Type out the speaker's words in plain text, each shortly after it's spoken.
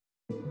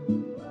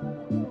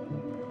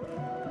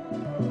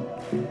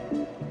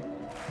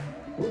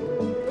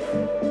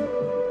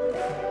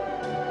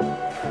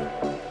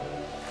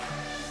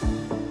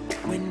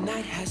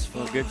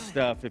Good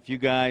stuff. If you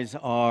guys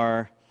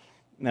are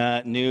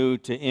new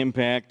to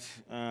Impact,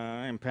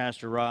 and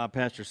Pastor Rob,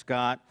 Pastor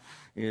Scott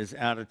is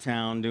out of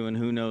town doing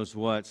who knows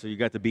what, so you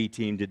got the B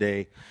team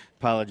today.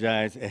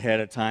 Apologize ahead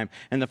of time.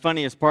 And the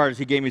funniest part is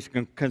he gave me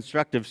some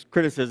constructive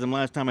criticism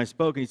last time I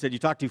spoke, and he said, you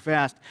talk too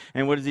fast.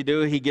 And what does he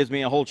do? He gives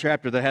me a whole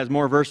chapter that has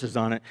more verses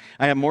on it.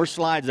 I have more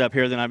slides up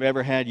here than I've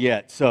ever had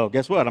yet. So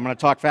guess what? I'm going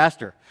to talk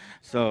faster.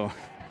 So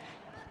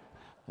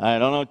I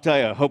don't know what to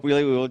tell you.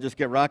 Hopefully we will just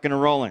get rocking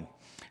and rolling.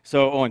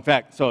 So, in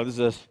fact, this is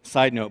a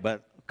side note,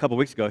 but a couple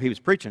weeks ago he was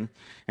preaching,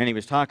 and he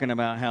was talking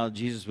about how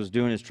Jesus was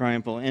doing his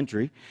triumphal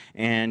entry,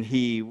 and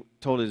he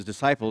told his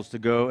disciples to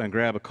go and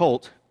grab a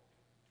colt,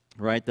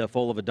 right, the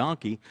foal of a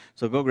donkey.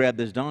 So go grab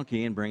this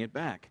donkey and bring it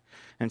back.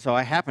 And so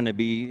I happened to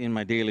be in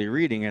my daily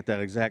reading at that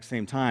exact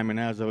same time, and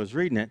as I was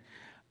reading it,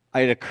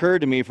 it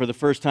occurred to me for the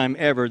first time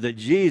ever that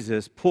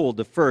Jesus pulled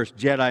the first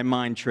Jedi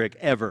mind trick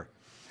ever.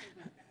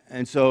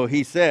 And so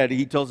he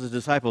told his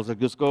disciples,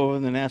 just go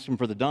and ask him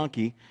for the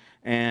donkey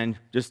and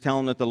just tell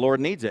him that the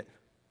Lord needs it.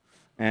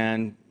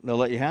 And they'll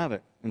let you have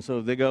it. And so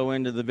they go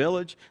into the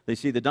village, they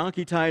see the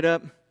donkey tied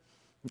up,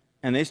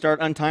 and they start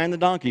untying the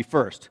donkey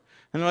first.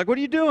 And they're like, what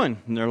are you doing?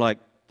 And they're like,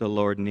 the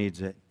Lord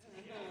needs it.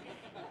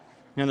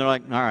 And they're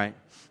like, all right.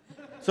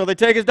 So they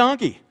take his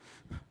donkey.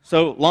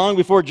 So long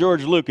before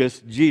George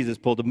Lucas, Jesus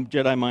pulled the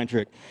Jedi mind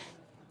trick.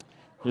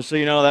 Just so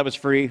you know, that was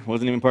free.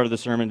 Wasn't even part of the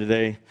sermon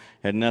today.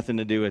 Had nothing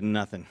to do with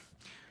nothing.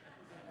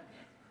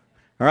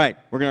 All right,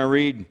 we're going to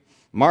read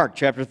Mark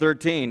chapter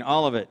 13,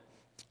 all of it.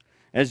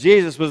 As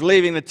Jesus was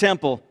leaving the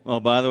temple,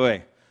 by the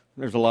way,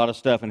 there's a lot of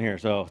stuff in here,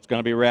 so it's going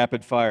to be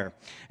rapid fire.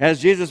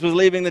 As Jesus was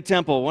leaving the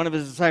temple, one of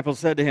his disciples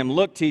said to him,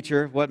 look,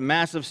 teacher, what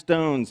massive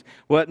stones,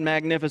 what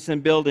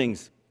magnificent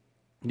buildings.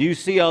 Do you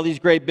see all these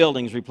great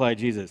buildings? Replied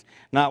Jesus.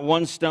 Not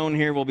one stone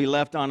here will be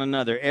left on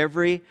another.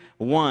 Every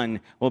one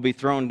will be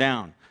thrown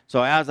down.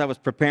 So as I was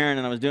preparing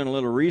and I was doing a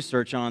little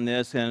research on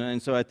this,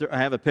 and so I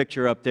have a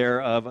picture up there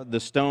of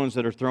the stones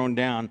that are thrown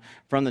down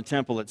from the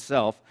temple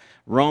itself.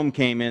 Rome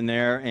came in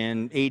there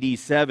in AD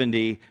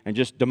 70 and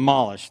just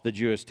demolished the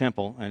Jewish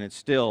temple, and it's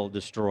still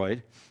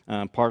destroyed.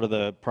 Part of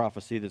the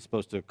prophecy that's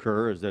supposed to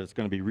occur is that it's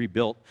going to be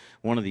rebuilt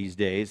one of these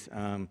days.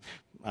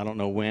 I don't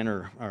know when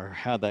or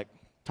how that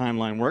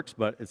timeline works,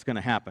 but it's going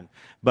to happen.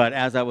 But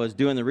as I was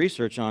doing the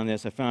research on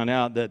this, I found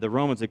out that the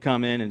Romans had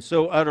come in and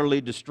so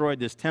utterly destroyed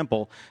this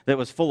temple that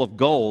was full of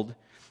gold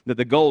that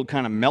the gold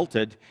kind of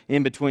melted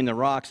in between the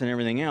rocks and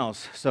everything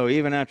else. So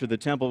even after the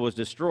temple was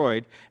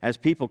destroyed, as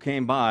people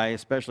came by,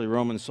 especially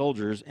Roman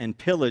soldiers, and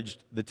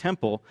pillaged the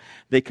temple,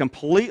 they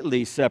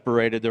completely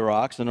separated the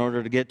rocks in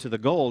order to get to the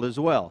gold as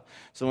well.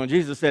 So when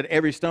Jesus said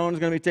every stone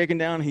is going to be taken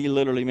down, he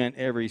literally meant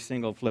every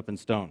single flipping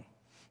stone.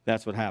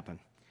 That's what happened.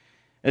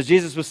 As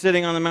Jesus was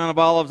sitting on the Mount of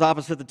Olives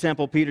opposite the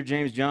temple, Peter,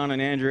 James, John,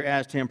 and Andrew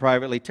asked him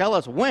privately, tell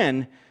us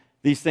when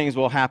these things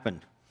will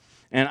happen.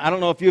 And I don't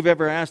know if you've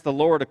ever asked the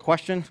Lord a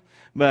question,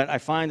 but I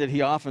find that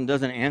he often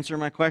doesn't answer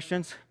my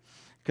questions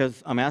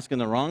because I'm asking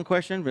the wrong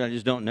question, but I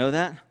just don't know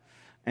that.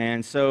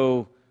 And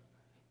so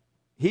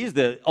he's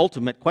the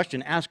ultimate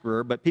question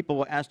asker, but people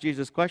will ask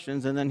Jesus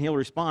questions, and then he'll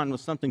respond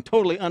with something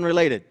totally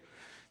unrelated.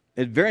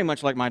 It's very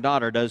much like my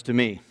daughter does to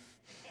me.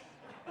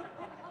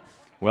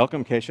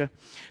 Welcome, Keisha.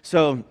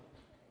 So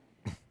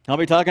I'll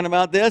be talking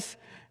about this,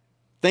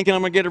 thinking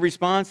I'm going to get a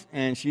response,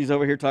 and she's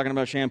over here talking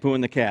about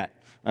shampooing the cat.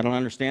 I don't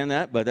understand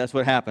that, but that's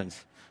what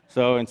happens.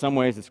 So in some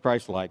ways, it's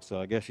Christ-like,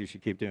 so I guess you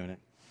should keep doing it.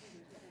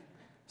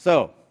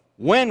 So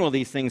when will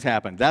these things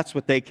happen? That's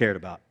what they cared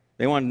about.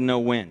 They wanted to know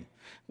when.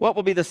 What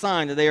will be the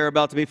sign that they are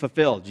about to be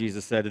fulfilled?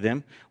 Jesus said to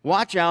them.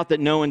 Watch out that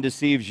no one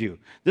deceives you.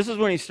 This is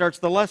when he starts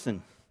the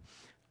lesson.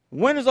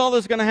 When is all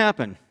this going to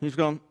happen? He's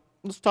going,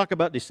 let's talk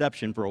about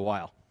deception for a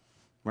while.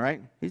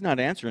 Right? He's not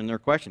answering their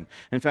question.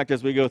 In fact,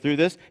 as we go through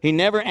this, he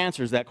never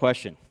answers that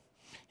question.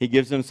 He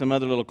gives them some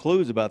other little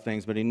clues about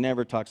things, but he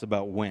never talks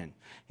about when.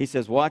 He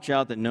says, watch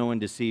out that no one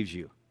deceives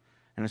you.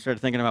 And I started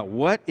thinking about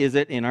what is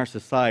it in our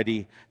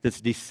society that's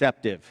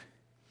deceptive?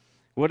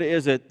 What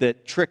is it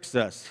that tricks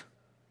us?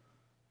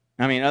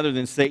 I mean, other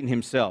than Satan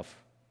himself.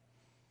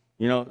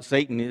 You know,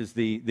 Satan is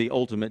the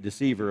ultimate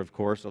deceiver, of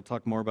course. I'll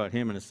talk more about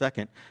him in a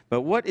second.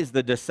 But what is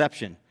the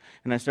deception?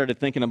 And I started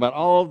thinking about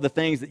all of the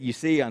things that you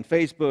see on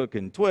Facebook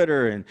and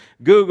Twitter and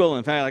Google.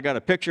 In fact, I got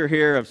a picture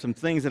here of some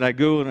things that I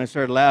Googled, and I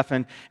started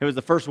laughing. It was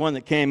the first one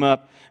that came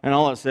up, and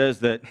all it says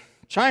that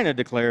China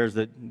declares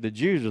that the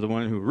Jews are the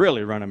one who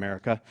really run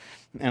America.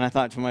 And I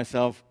thought to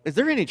myself, is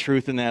there any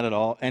truth in that at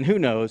all? And who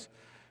knows?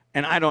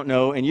 And I don't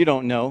know, and you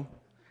don't know.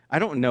 I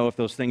don't know if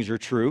those things are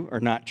true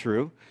or not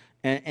true.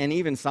 And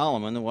even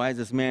Solomon, the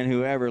wisest man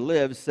who ever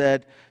lived,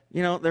 said,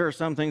 you know, there are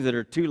some things that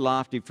are too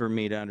lofty for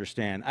me to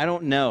understand. I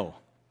don't know.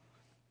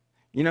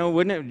 You know,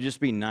 wouldn't it just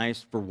be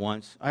nice for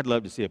once? I'd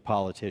love to see a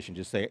politician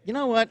just say, you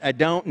know what, I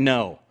don't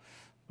know.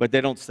 But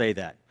they don't say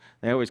that.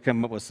 They always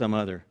come up with some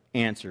other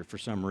answer for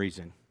some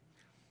reason.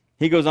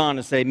 He goes on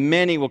to say,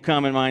 many will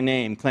come in my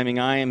name, claiming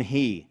I am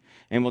he,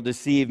 and will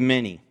deceive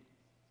many.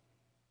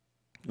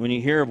 When you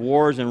hear of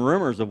wars and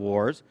rumors of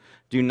wars,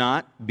 do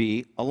not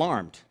be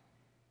alarmed.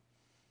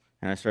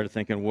 And I started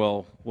thinking,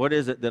 well, what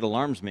is it that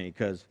alarms me?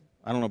 Because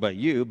I don't know about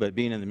you, but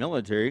being in the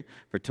military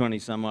for 20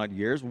 some odd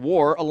years,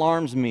 war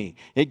alarms me.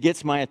 It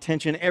gets my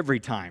attention every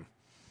time.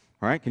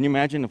 All right? Can you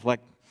imagine if,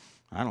 like,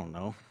 I don't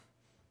know,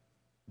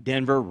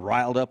 Denver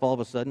riled up all of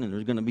a sudden and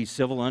there's going to be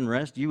civil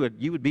unrest? You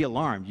would be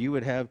alarmed. It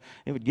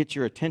would get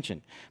your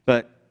attention.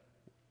 But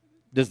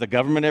does the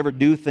government ever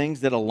do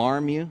things that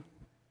alarm you?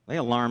 They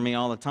alarm me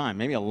all the time.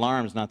 Maybe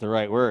alarm is not the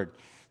right word.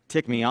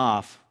 Tick me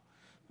off.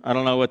 I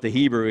don't know what the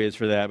Hebrew is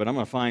for that, but I'm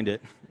going to find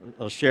it.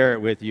 I'll share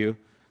it with you.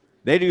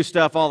 They do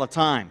stuff all the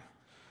time.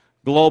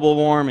 Global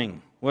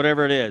warming,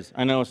 whatever it is.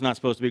 I know it's not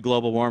supposed to be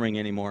global warming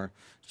anymore.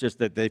 It's just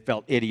that they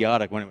felt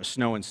idiotic when it was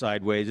snowing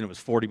sideways and it was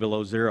 40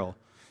 below zero.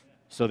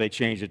 So they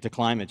changed it to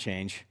climate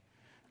change,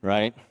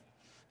 right?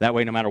 That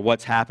way, no matter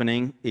what's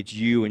happening, it's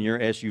you and your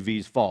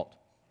SUV's fault.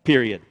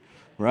 Period.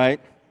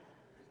 Right?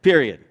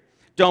 Period.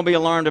 Don't be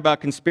alarmed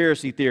about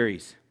conspiracy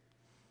theories.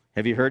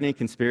 Have you heard any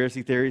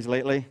conspiracy theories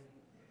lately?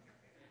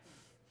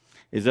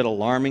 Is it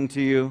alarming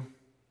to you?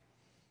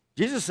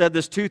 Jesus said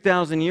this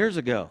 2,000 years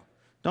ago.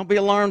 Don't be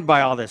alarmed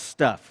by all this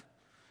stuff.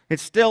 It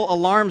still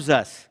alarms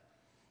us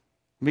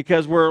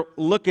because we're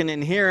looking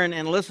and hearing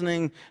and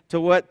listening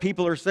to what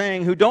people are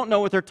saying who don't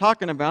know what they're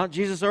talking about.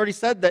 Jesus already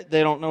said that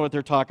they don't know what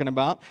they're talking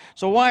about.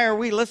 So why are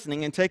we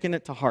listening and taking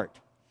it to heart?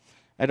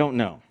 I don't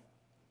know.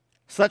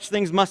 Such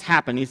things must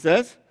happen, he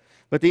says,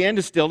 but the end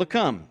is still to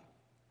come.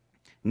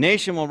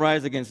 Nation will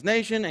rise against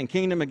nation and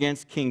kingdom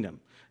against kingdom.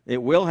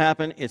 It will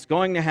happen. It's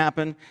going to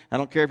happen. I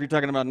don't care if you're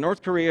talking about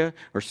North Korea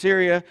or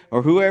Syria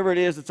or whoever it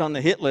is that's on the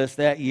hit list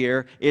that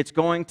year. It's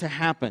going to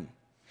happen.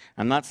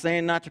 I'm not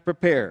saying not to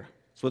prepare.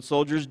 It's what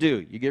soldiers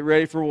do. You get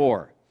ready for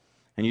war,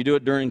 and you do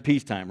it during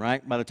peacetime,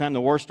 right? By the time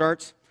the war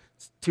starts,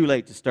 it's too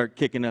late to start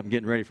kicking up and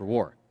getting ready for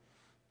war.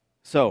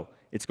 So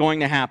it's going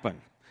to happen.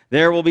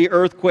 There will be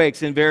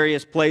earthquakes in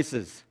various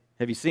places.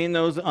 Have you seen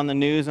those on the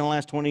news in the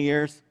last 20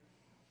 years?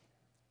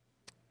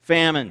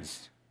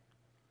 Famines.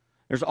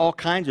 There's all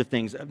kinds of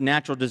things,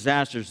 natural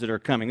disasters that are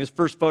coming. This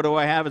first photo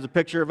I have is a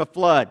picture of a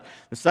flood.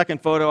 The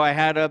second photo I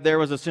had up there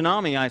was a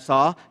tsunami I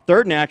saw.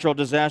 Third natural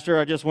disaster,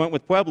 I just went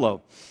with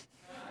Pueblo.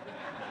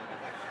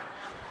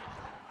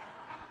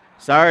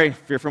 Sorry,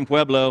 if you're from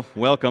Pueblo,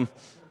 welcome.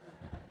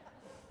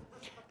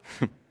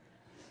 At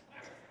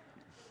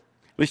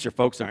least your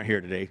folks aren't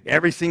here today.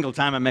 Every single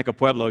time I make a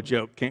Pueblo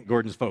joke, Kent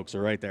Gordon's folks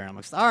are right there. I'm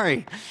like,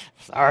 sorry.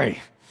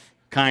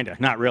 Kinda,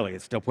 not really,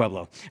 it's still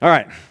Pueblo. All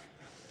right.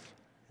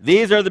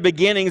 These are the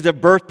beginnings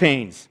of birth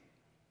pains.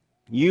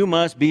 You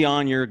must be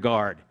on your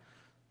guard.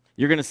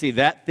 You're going to see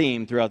that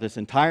theme throughout this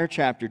entire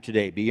chapter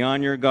today. Be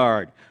on your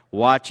guard.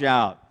 Watch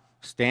out.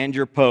 Stand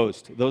your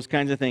post. Those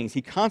kinds of things.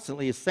 He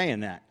constantly is saying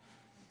that.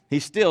 He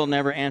still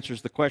never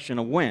answers the question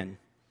of when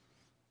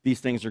these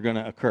things are going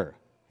to occur.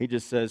 He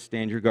just says,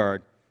 stand your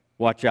guard.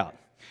 Watch out.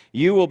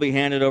 You will be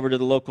handed over to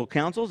the local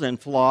councils and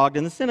flogged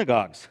in the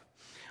synagogues.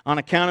 On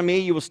account of me,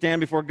 you will stand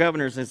before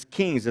governors as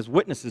kings, as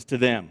witnesses to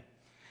them.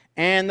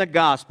 And the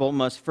gospel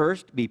must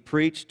first be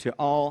preached to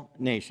all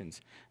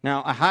nations.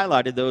 Now, I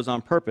highlighted those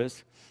on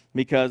purpose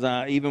because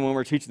even when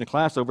we're teaching the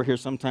class over here,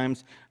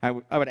 sometimes I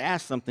would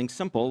ask something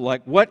simple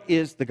like, what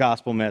is the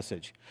gospel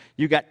message?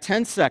 You got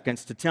 10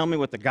 seconds to tell me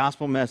what the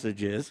gospel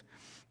message is.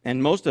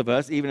 And most of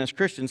us, even as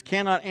Christians,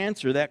 cannot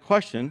answer that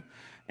question.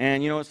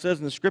 And, it says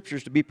in the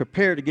scriptures to be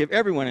prepared to give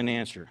everyone an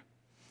answer.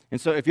 And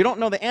so if you don't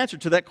know the answer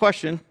to that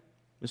question,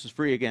 this is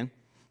free again,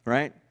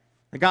 right?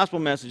 The gospel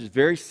message is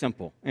very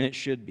simple, and it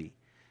should be.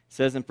 It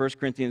says in 1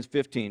 Corinthians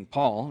 15,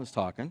 Paul is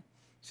talking.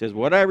 He says,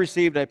 what I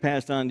received I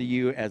passed on to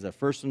you as of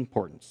first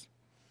importance.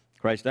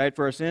 Christ died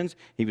for our sins.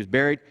 He was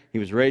buried. He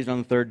was raised on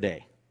the third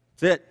day.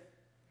 That's it.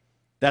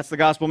 That's the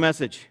gospel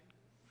message.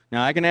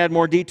 Now, I can add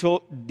more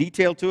detail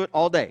to it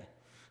all day.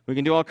 We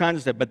can do all kinds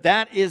of stuff, but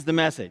that is the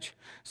message.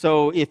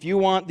 So if you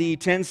want the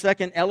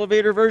 10-second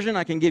elevator version,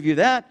 I can give you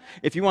that.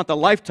 If you want the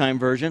lifetime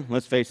version,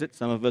 let's face it,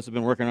 some of us have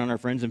been working on our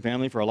friends and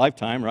family for a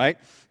lifetime, right?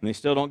 And they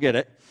still don't get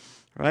it,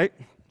 right?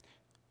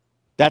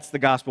 That's the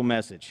gospel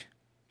message.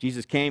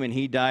 Jesus came and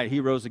he died,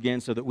 he rose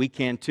again so that we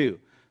can too.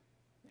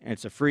 And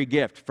it's a free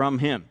gift from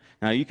him.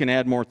 Now, you can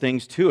add more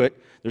things to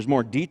it. There's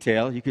more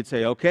detail. You could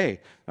say, okay,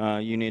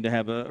 you need to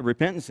have a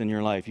repentance in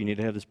your life. You need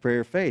to have this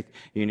prayer of faith.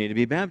 You need to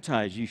be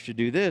baptized. You should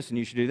do this and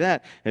you should do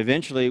that.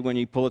 Eventually, when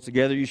you pull it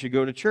together, you should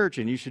go to church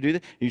and you should do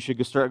that. You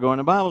should start going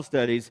to Bible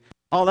studies.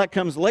 All that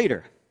comes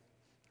later,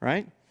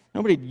 right?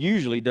 Nobody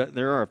usually does.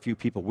 There are a few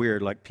people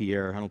weird like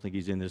Pierre. I don't think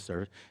he's in this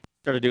service.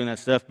 He started doing that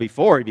stuff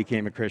before he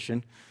became a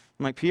Christian.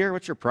 I'm like, Pierre,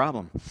 what's your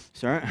problem?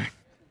 Sorry.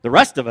 The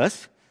rest of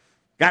us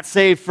got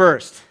saved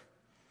first.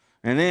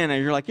 And then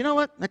you're like, you know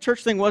what? That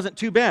church thing wasn't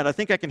too bad. I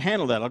think I can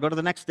handle that. I'll go to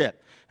the next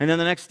step. And then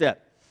the next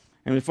step.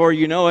 And before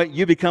you know it,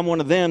 you become one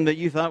of them that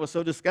you thought was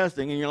so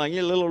disgusting. And you're like,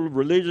 you little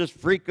religious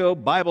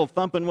freako, Bible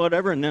thumping,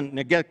 whatever. And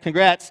then,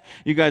 congrats,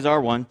 you guys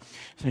are one.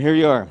 So here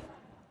you are.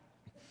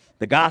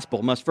 The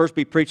gospel must first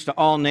be preached to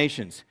all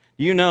nations.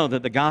 You know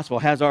that the gospel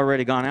has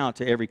already gone out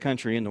to every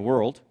country in the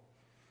world.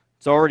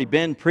 It's already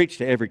been preached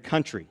to every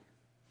country.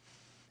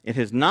 It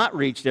has not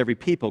reached every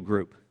people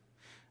group.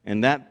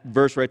 And that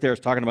verse right there is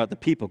talking about the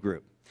people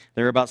group.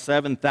 There are about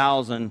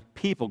 7,000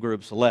 people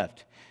groups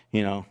left.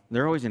 You know,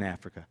 they're always in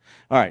Africa.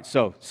 All right,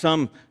 so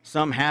some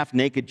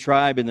half-naked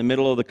tribe in the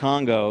middle of the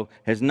Congo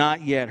has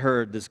not yet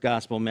heard this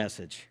gospel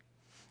message.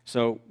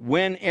 So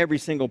when every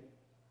single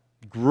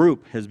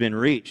group has been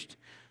reached,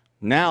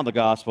 now the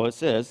gospel, it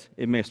says,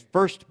 it must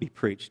first be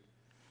preached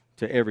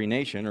to every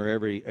nation or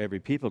every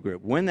people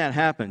group. When that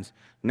happens,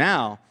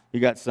 now you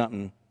got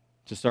something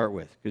to start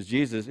with. Because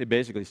Jesus, it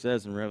basically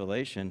says in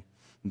Revelation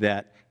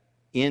that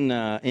in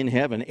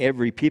heaven,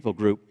 every people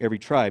group, every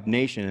tribe,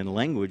 nation, and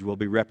language will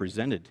be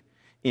represented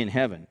in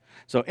heaven.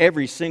 So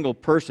every single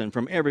person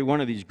from every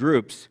one of these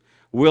groups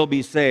will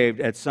be saved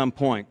at some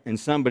point, and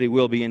somebody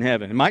will be in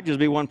heaven. It might just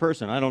be one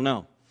person, I don't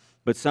know,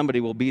 but somebody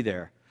will be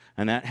there.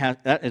 And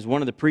that is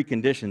one of the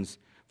preconditions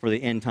for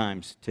the end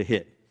times to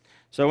hit.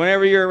 So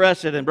whenever you're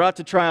arrested and brought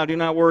to trial, do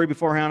not worry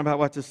beforehand about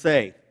what to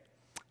say.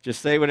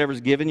 Just say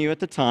whatever's given you at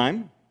the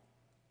time,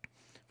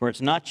 for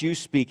it's not you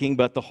speaking,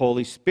 but the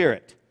Holy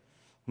Spirit.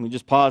 Let me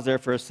just pause there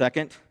for a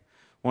second.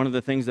 One of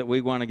the things that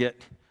we want to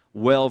get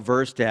well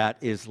versed at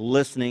is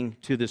listening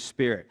to the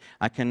Spirit.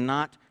 I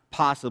cannot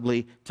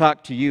possibly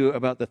talk to you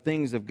about the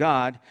things of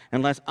God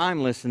unless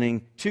I'm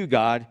listening to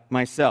God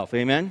myself.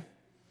 Amen?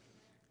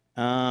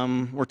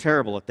 We're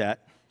terrible at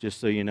that, just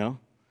so you know.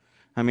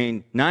 I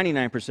mean,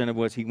 99% of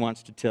what he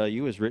wants to tell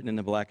you is written in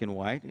the black and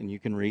white, and you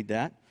can read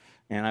that.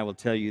 And I will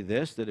tell you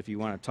this, that if you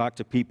want to talk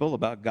to people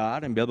about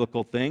God and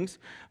biblical things,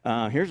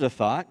 here's a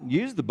thought.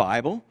 Use the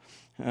Bible,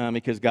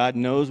 because God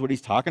knows what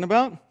he's talking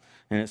about.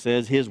 And it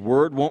says his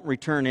word won't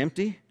return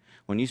empty.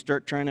 When you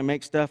start trying to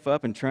make stuff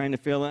up and trying to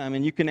fill it, I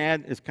mean, you can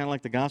add, it's kind of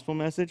like the gospel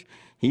message.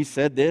 He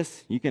said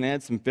this, you can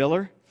add some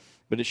filler,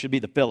 but it should be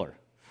the filler.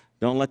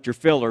 Don't let your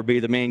filler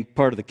be the main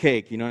part of the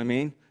cake, you know what I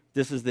mean?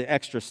 This is the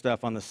extra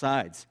stuff on the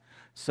sides.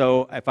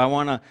 So if I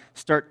want to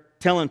start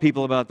telling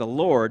people about the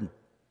Lord,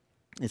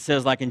 it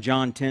says like in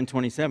John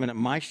 10:27,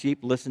 my sheep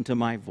listen to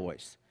my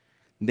voice.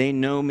 They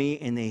know me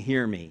and they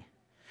hear me.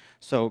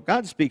 So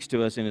God speaks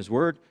to us in his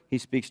word. He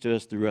speaks to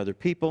us through other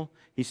people.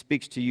 He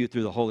speaks to you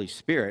through the Holy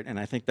Spirit. And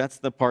I think that's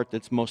the part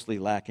that's mostly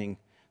lacking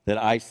that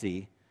I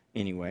see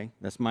anyway.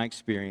 That's my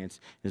experience,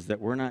 is that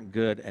we're not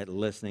good at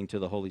listening to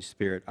the Holy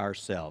Spirit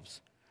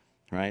ourselves.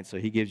 Right? So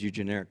he gives you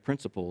generic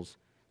principles,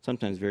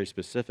 sometimes very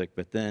specific,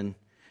 but then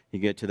you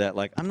get to that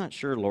like, I'm not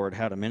sure, Lord,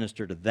 how to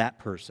minister to that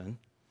person.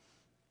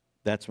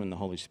 That's when the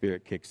Holy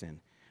Spirit kicks in.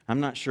 I'm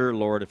not sure,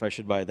 Lord, if I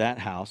should buy that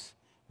house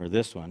or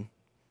this one.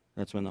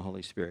 That's when the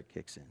Holy Spirit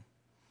kicks in.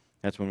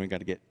 That's when we got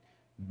to get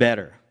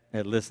better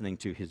at listening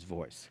to his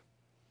voice.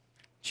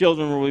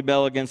 Children will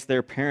rebel against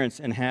their parents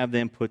and have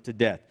them put to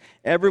death.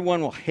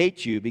 Everyone will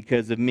hate you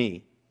because of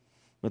me,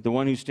 but the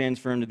one who stands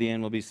firm to the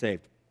end will be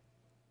saved.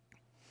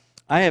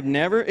 I have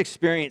never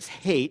experienced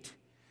hate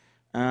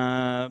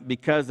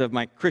because of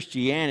my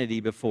Christianity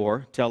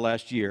before, till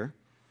last year.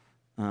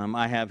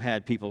 I have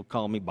had people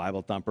call me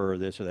Bible thumper or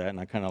this or that,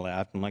 and I kind of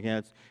laughed. I'm like, yeah,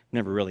 it's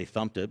never really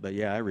thumped it, but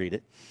yeah, I read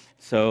it.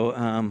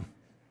 So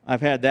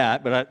I've had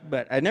that,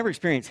 but I never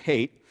experienced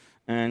hate,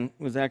 and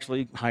it was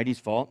actually Heidi's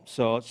fault.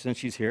 So since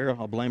she's here,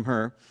 I'll blame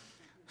her.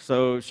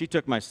 So she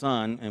took my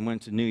son and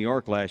went to New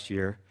York last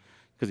year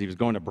because he was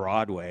going to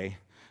Broadway,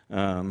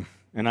 and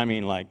I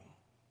mean like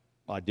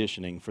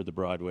auditioning for the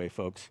Broadway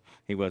folks.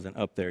 He wasn't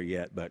up there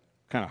yet, but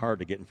kind of hard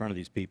to get in front of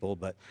these people,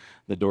 but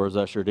the doors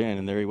ushered in,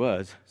 and there he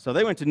was. So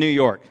they went to New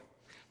York.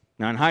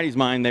 Now, in Heidi's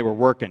mind, they were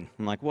working.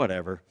 I'm like,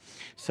 whatever.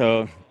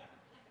 So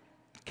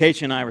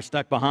Keisha and I were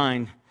stuck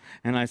behind,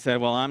 and I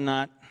said, well, I'm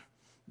not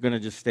going to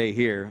just stay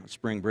here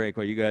spring break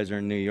while you guys are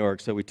in New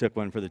York, so we took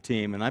one for the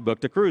team, and I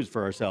booked a cruise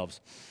for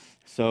ourselves.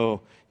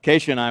 So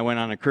Keisha and I went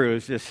on a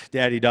cruise, just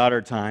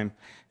daddy-daughter time,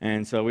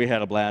 and so we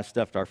had a blast,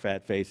 stuffed our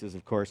fat faces,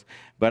 of course.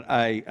 But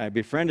I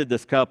befriended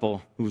this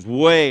couple who was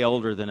way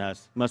older than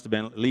us, must have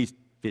been at least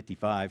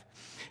 55.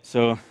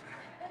 So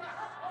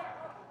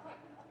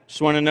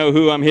just want to know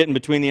who I'm hitting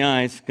between the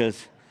eyes, because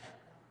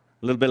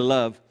a little bit of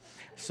love.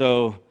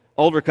 So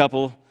older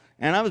couple,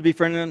 and I was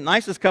befriending them,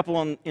 nicest couple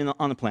on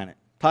the planet,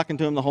 talking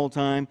to them the whole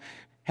time,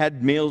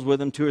 had meals with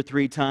them 2 or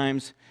 3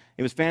 times.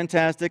 It was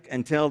fantastic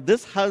until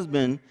this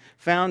husband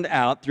found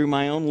out through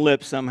my own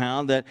lips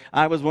somehow that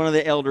I was one of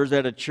the elders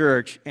at a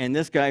church, and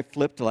this guy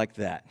flipped like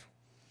that.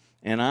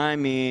 And I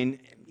mean,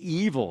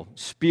 evil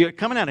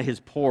coming out of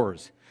his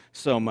pores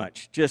so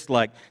much, just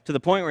like to the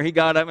point where he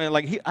got up and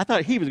like I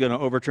thought he was going to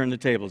overturn the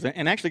tables,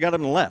 and actually got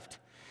up and left.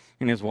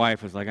 And his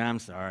wife was like, I'm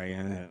sorry.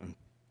 And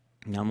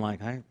I'm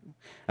like, I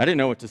didn't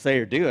know what to say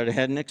or do. I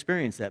hadn't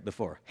experienced that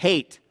before.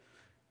 Hate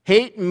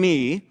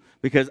me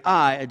because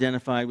I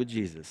identified with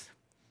Jesus.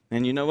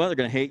 And you know what? They're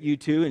going to hate you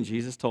too, and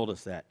Jesus told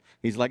us that.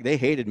 He's like, they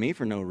hated me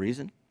for no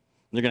reason.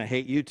 They're going to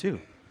hate you too.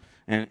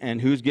 And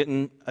who's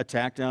getting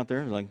attacked out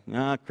there? Like,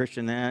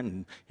 Christian that,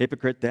 and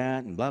hypocrite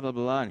that, and blah, blah,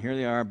 blah, and here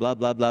they are, blah,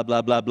 blah, blah,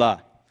 blah, blah, blah.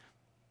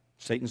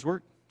 Satan's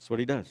work. That's what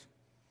he does.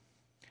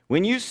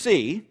 When you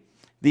see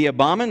the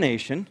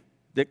abomination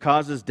that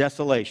causes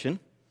desolation,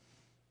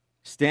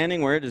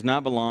 standing where it does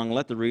not belong,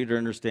 let the reader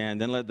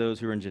understand, then let those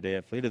who are in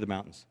Judea flee to the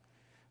mountains.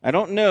 I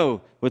don't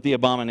know what the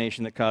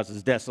abomination that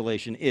causes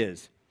desolation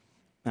is.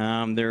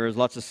 There is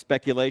lots of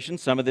speculation.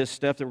 Some of this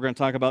stuff that we're going to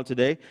talk about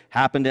today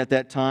happened at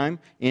that time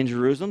in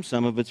Jerusalem.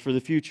 Some of it's for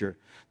the future.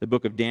 The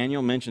book of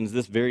Daniel mentions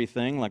this very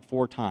thing like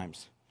 4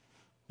 times.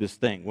 This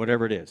thing,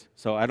 whatever it is.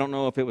 So I don't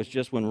know if it was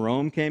just when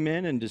Rome came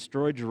in and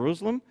destroyed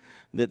Jerusalem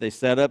that they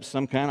set up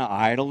some kind of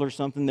idol or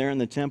something there in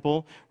the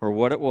temple, or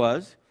what it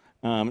was.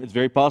 It's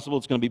very possible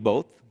it's going to be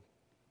both.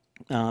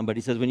 But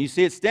he says, when you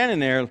see it standing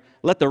there,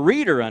 let the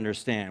reader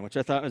understand, which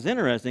I thought was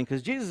interesting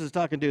because Jesus is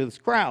talking to this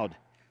crowd.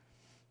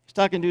 He's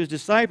talking to his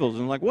disciples,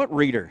 and like, what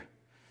reader?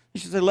 He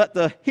should say, let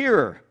the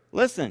hearer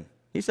listen.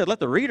 He said, let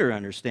the reader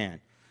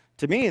understand.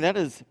 To me, that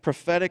is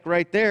prophetic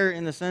right there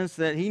in the sense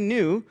that he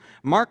knew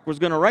Mark was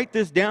going to write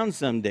this down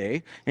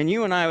someday, and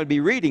you and I would be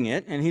reading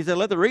it, and he said,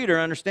 let the reader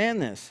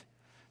understand this.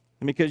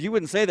 And because you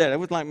wouldn't say that. It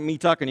was like me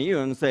talking to you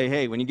and say,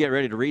 hey, when you get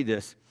ready to read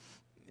this,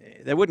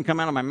 that wouldn't come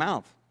out of my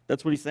mouth.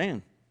 That's what he's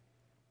saying.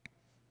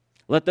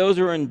 Let those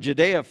who are in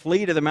Judea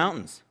flee to the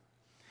mountains.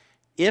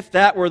 If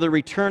that were the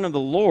return of the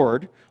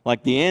Lord,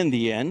 like the end,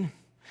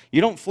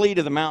 you don't flee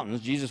to the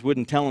mountains. Jesus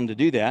wouldn't tell them to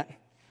do that.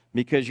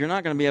 Because you're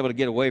not going to be able to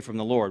get away from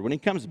the Lord. When he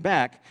comes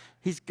back,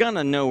 he's going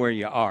to know where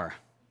you are,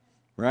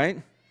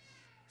 right?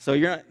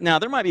 So now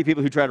there might be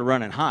people who try to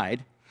run and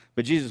hide,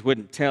 but Jesus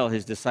wouldn't tell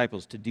his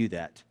disciples to do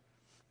that.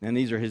 And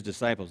these are his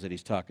disciples that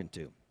he's talking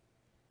to.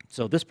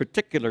 So this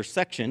particular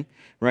section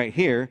right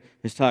here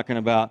is talking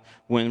about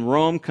when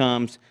Rome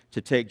comes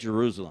to take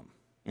Jerusalem.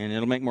 And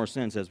it'll make more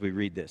sense as we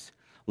read this.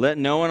 Let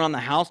no one on the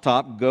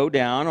housetop go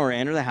down or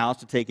enter the house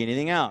to take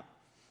anything out.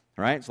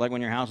 Right? It's like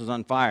when your house is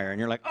on fire and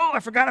you're like, oh, I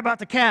forgot about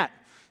the cat.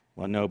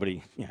 Well,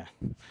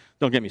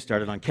 don't get me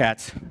started on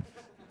cats.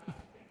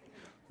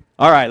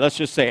 All right, let's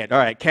just say it. All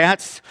right,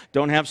 cats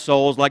don't have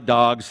souls like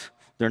dogs.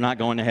 They're not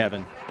going to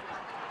heaven.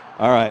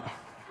 All right.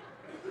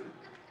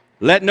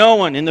 Let no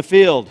one in the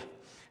field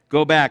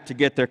go back to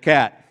get their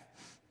cat.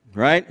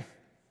 Right?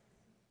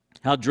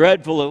 How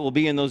dreadful it will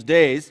be in those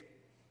days.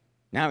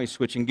 Now he's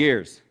switching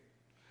gears.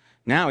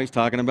 Now he's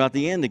talking about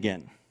the end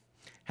again.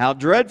 How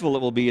dreadful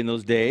it will be in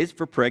those days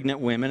for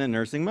pregnant women and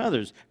nursing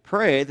mothers.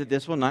 Pray that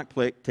this will not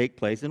take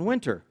place in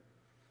winter.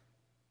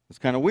 It's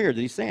kind of weird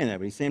that he's saying that,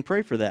 but he's saying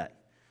pray for that.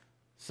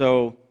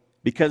 So,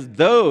 because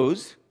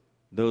those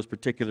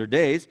particular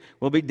days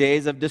will be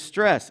days of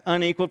distress,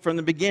 unequaled from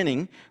the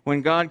beginning,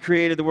 when God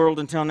created the world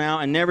until now,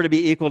 and never to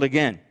be equaled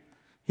again.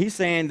 He's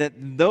saying that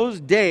those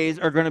days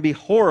are going to be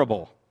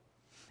horrible.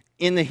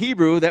 In the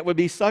Hebrew, that would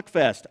be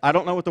suckfest. I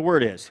don't know what the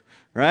word is,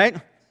 right?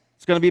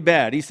 It's going to be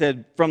bad. He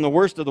said, from the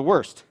worst of the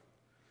worst.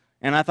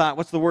 And I thought,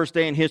 what's the worst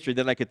day in history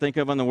that I could think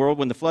of in the world?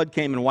 When the flood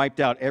came and wiped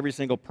out every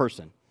single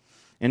person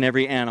and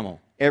every animal.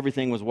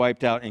 Everything was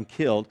wiped out and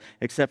killed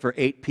except for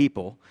 8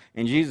 people.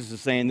 And Jesus is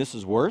saying, this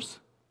is worse?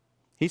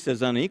 He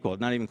says unequal,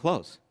 not even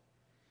close.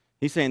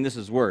 He's saying this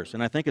is worse.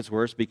 And I think it's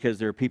worse because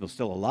there are people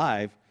still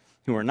alive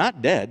who are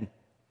not dead,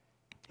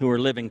 who are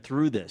living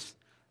through this.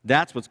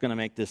 That's what's going to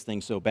make this thing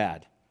so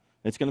bad.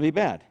 It's going to be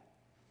bad.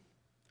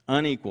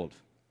 Unequaled.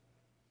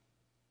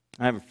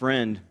 I have a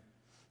friend,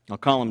 I'll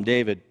call him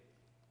David,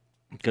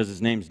 because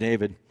his name's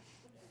David.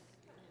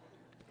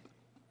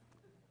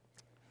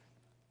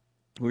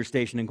 We were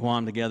stationed in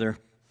Guam together.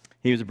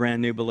 He was a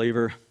brand new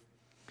believer.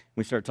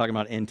 We started talking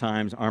about end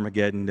times,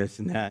 Armageddon, this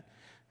and that.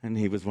 And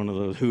he was one of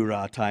those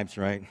hoorah types,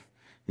 right?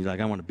 He's like,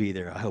 I want to be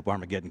there. I hope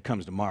Armageddon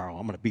comes tomorrow.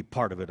 I'm going to be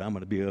part of it. I'm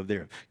going to be over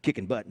there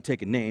kicking butt and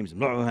taking names.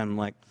 And I'm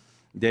like,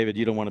 David,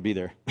 you don't want to be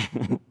there.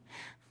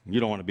 You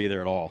don't want to be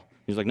there at all.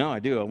 He's like, no, I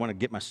do. I want to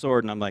get my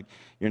sword. And I'm like,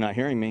 you're not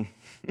hearing me.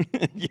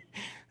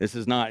 This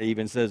is not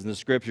even says in the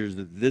scriptures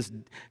that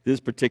this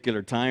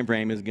particular time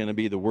frame is going to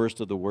be the worst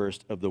of the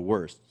worst of the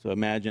worst. So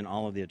imagine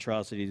all of the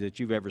atrocities that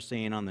you've ever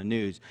seen on the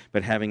news,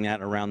 but having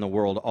that around the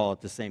world all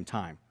at the same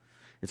time.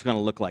 It's going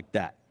to look like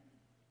that.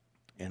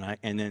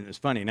 And then it's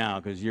funny now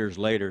because years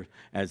later,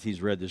 as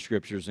he's read the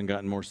scriptures and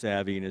gotten more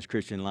savvy in his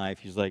Christian life,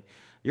 he's like,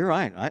 you're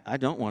right. I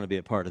don't want to be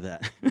a part of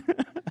that.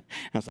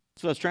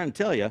 That's what I was trying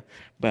to tell you,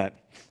 but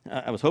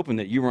I was hoping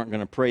that you weren't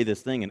going to pray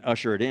this thing and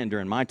usher it in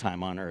during my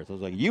time on earth. I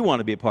was like, you want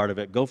to be a part of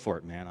it, go for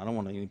it, man. I don't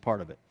want any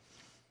part of it.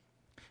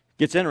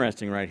 Gets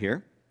interesting right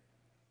here.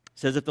 It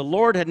says, if the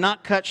Lord had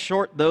not cut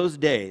short those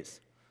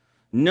days,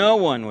 no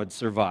one would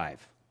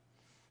survive.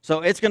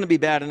 So it's going to be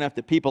bad enough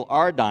that people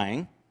are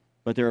dying,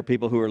 but there are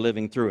people who are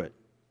living through it.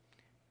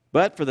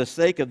 But for the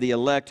sake of the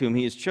elect whom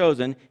he has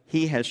chosen,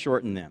 he has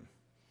shortened them.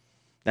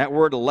 That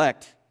word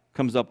elect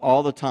comes up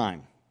all the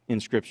time in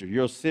Scripture.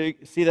 You'll see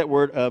that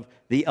word of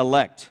the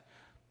elect.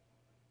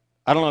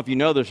 I don't know if you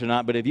know this or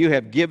not, but if you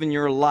have given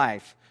your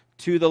life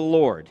to the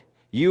Lord,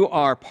 you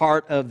are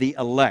part of the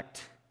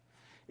elect.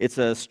 It's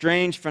a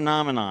strange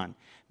phenomenon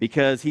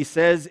because he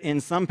says in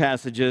some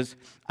passages,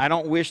 I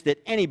don't wish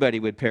that anybody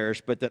would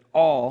perish, but that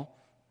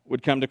all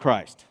would come to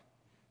Christ.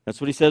 That's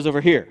what he says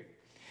over here.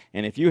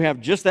 And if you have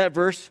just that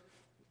verse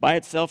by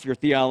itself, your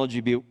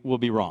theology will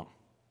be wrong.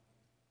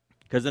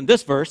 Because in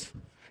this verse,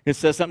 it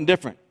says something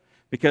different.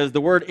 Because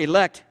the word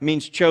elect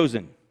means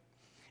chosen.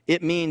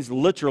 It means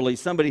literally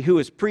somebody who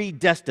is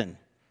predestined.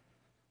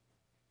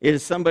 It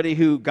is somebody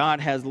who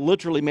God has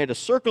literally made a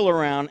circle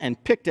around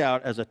and picked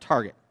out as a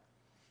target.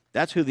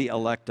 That's who the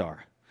elect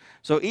are.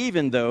 So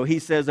even though he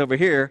says over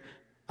here,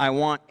 I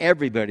want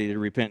everybody to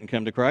repent and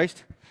come to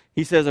Christ,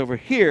 he says over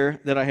here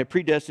that I have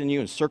predestined you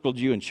and circled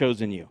you and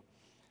chosen you.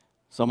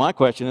 So my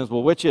question is,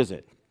 well, which is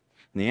it?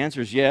 And the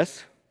answer is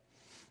yes.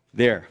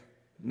 There.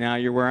 Now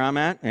you're where I'm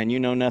at, and you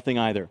know nothing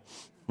either,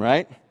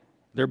 right?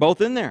 They're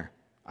both in there.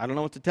 I don't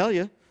know what to tell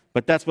you,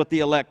 but that's what the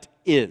elect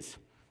is.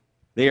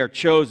 They are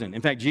chosen.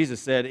 In fact, Jesus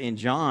said in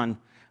John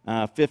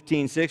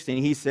 15:16,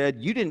 he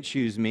said, you didn't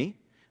choose me.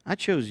 I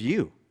chose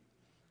you.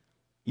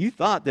 You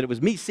thought that it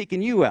was me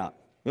seeking you out.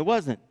 It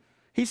wasn't.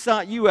 He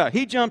sought you out.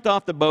 He jumped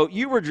off the boat.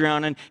 You were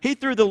drowning. He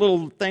threw the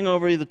little thing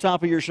over the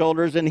top of your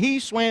shoulders, and he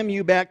swam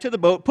you back to the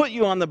boat, put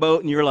you on the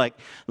boat, and you were like,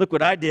 look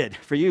what I did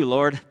for you,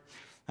 Lord.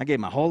 I gave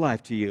my whole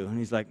life to you. And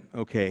he's like,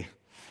 okay,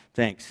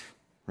 thanks,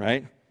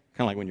 right? Kind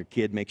of like when your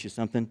kid makes you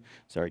something.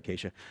 Sorry,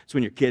 Keisha. It's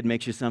when your kid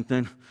makes you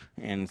something,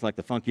 and it's like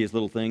the funkiest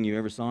little thing you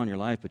ever saw in your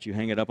life, but you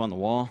hang it up on the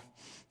wall,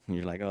 and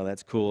you're like, oh,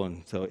 that's cool,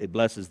 and so it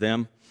blesses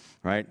them,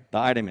 right? The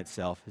item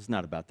itself is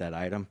not about that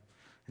item.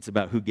 It's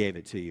about who gave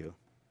it to you.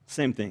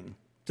 Same thing.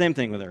 Same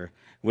thing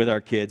with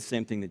our kids.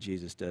 Same thing that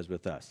Jesus does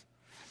with us.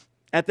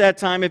 At that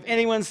time, if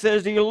anyone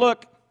says to you,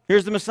 look,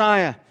 here's the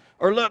Messiah,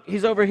 or look,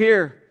 he's over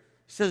here,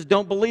 he says,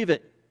 don't believe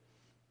it.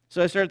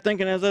 So I started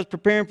thinking as I was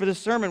preparing for this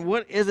sermon,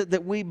 what is it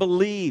that we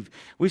believe?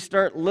 We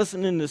start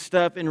listening to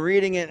stuff and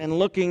reading it and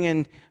looking,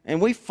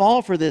 and we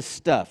fall for this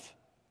stuff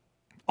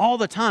all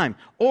the time.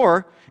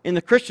 Or in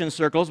the Christian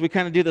circles, we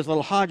kind of do this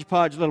little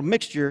hodgepodge, little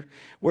mixture,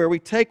 where we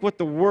take what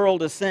the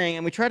world is saying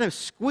and we try to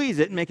squeeze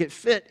it and make it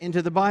fit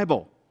into the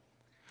Bible.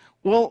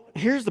 Well,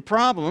 here's the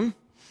problem.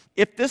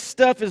 If this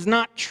stuff is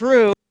not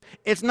true,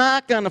 it's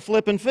not going to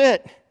flip and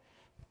fit,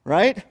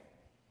 right?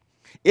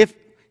 If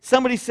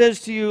somebody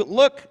says to you,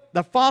 look,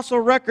 the fossil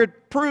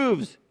record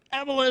proves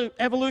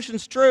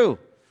evolution's true.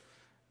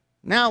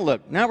 Now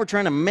look, now we're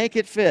trying to make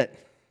it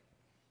fit.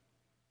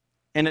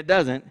 And it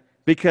doesn't,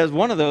 because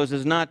one of those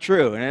is not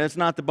true, and it's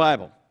not the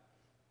Bible,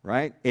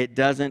 right? It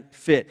doesn't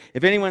fit.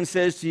 If anyone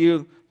says to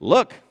you,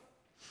 look,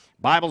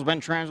 Bible's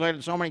been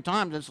translated so many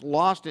times, it's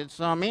lost its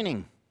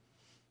meaning.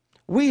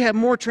 We have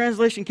more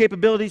translation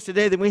capabilities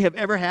today than we have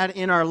ever had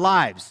in our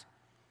lives.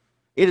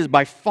 It is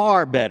by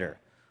far better.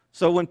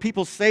 So when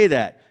people say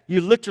that,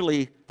 you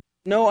literally have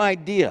no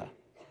idea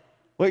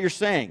what you're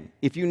saying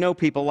if you know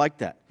people like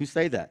that who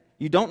say that.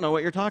 You don't know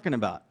what you're talking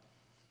about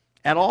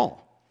at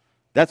all.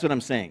 That's what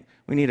I'm saying.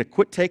 We need to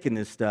quit taking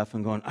this stuff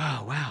and going,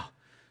 oh, wow,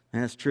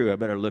 that's true. I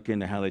better look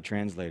into how they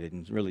translate it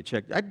and really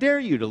check. I dare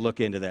you to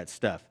look into that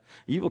stuff.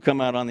 You will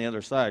come out on the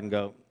other side and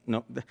go,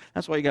 no.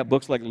 That's why you got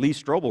books like Lee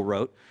Strobel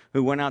wrote,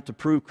 who went out to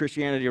prove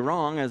Christianity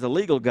wrong as a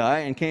legal guy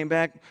and came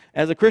back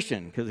as a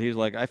Christian because he was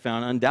like, I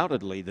found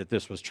undoubtedly that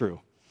this was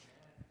true.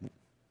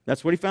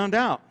 That's what he found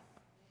out.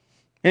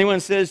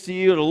 Anyone says to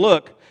you to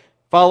look,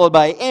 followed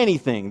by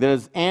anything that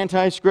is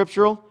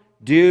anti-scriptural,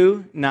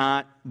 do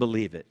not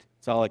believe it.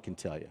 That's all I can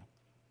tell you.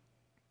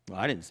 Well,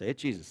 I didn't say it.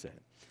 Jesus said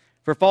it.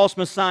 For false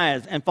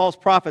messiahs and false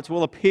prophets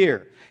will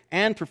appear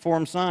and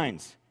perform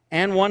signs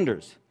and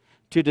wonders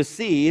to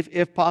deceive,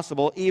 if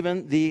possible,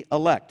 even the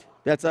elect.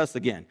 That's us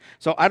again.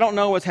 So I don't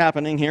know what's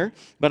happening here,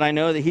 but I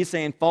know that he's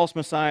saying false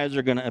messiahs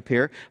are going to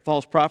appear,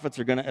 false prophets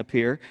are going to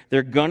appear.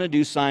 They're going to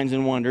do signs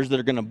and wonders that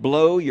are going to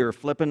blow your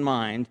flipping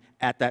mind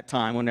at that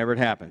time whenever it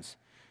happens.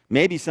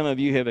 Maybe some of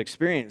you have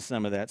experienced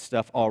some of that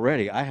stuff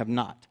already. I have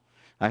not.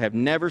 I have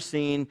never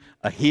seen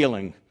a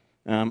healing.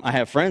 I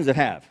have friends that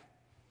have.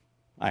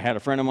 I had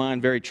a friend of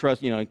mine, very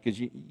because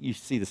you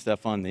see the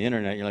stuff on the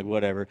internet, you're like,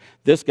 whatever.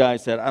 This guy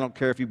said, I don't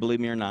care if you believe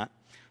me or not.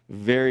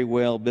 Very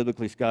well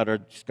biblically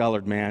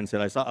scholared man said,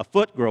 I saw a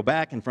foot grow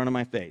back in front of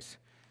my face.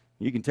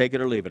 You can take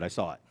it or leave it. I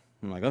saw it.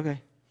 I'm like,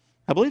 okay,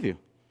 I believe you.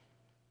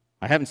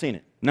 I haven't seen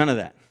it. None of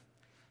that.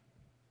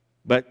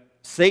 But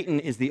Satan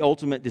is the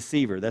ultimate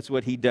deceiver. That's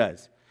what he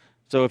does.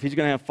 So if he's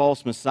going to have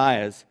false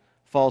messiahs,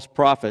 false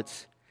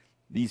prophets,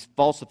 these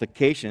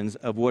falsifications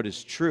of what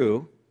is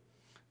true,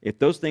 if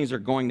those things are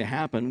going to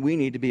happen, we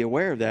need to be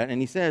aware of that.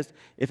 And he says,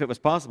 if it was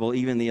possible,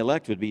 even the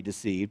elect would be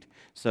deceived.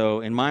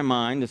 So in my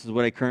mind, this is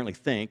what I currently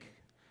think,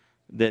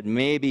 that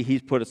maybe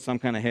he's put some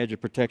kind of hedge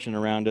of protection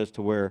around us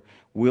to where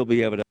we'll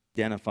be able to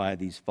identify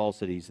these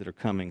falsities that are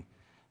coming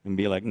and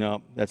be like,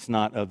 no, that's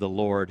not of the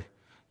Lord.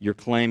 You're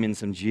claiming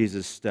some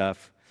Jesus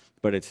stuff,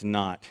 but it's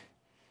not.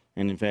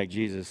 And in fact,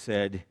 Jesus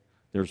said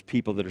there's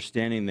people that are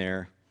standing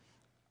there,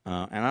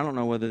 and I don't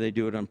know whether they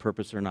do it on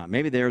purpose or not.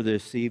 Maybe they're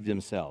deceived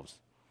themselves.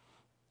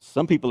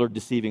 Some people are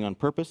deceiving on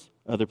purpose.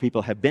 Other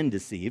people have been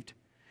deceived,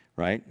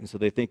 right? And so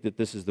they think that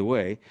this is the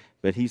way.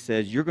 But he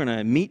says, you're going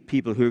to meet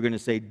people who are going to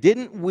say,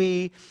 didn't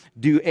we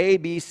do A,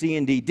 B, C,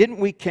 and D? Didn't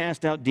we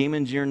cast out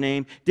demons in your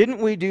name? Didn't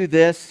we do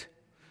this?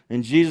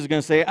 And Jesus is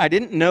going to say, I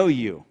didn't know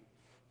you.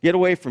 Get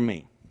away from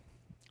me,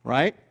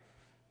 right?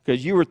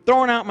 Because you were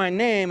throwing out my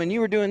name, and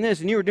you were doing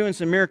this, and you were doing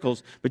some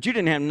miracles, but you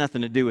didn't have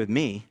nothing to do with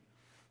me.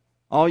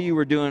 All you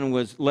were doing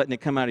was letting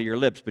it come out of your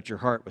lips, but your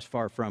heart was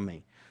far from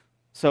me.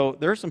 So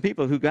there are some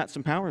people who got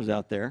some powers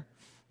out there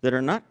that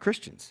are not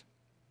Christians.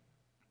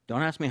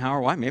 Don't ask me how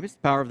or why. Maybe it's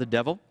the power of the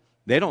devil.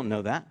 They don't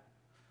know that.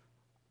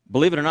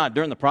 Believe it or not,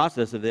 during the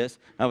process of this,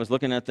 I was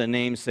looking at the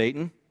name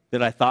Satan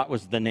that I thought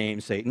was the name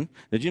Satan.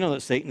 Did you know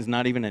that Satan's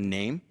not even a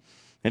name?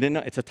 I didn't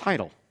know. It's a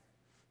title.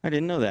 I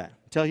didn't know that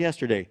until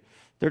yesterday.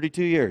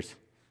 32 years.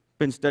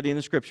 Been studying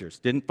the scriptures.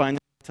 Didn't find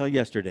that until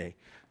yesterday.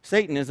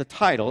 Satan is a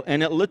title,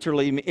 and it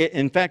literally,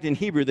 in fact, in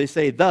Hebrew, they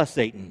say the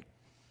Satan.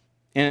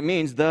 And it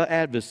means the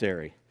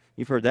adversary.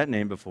 You've heard that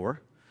name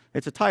before.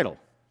 It's a title.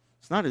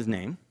 It's not his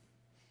name.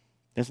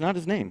 It's not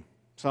his name.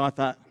 So I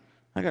thought,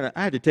 I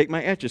had to take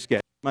my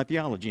Etch-a-Sketch, my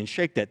theology, and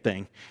shake that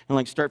thing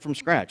and start from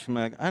scratch. I'm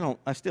like,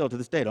 I still to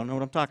this day don't know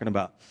what I'm talking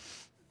about.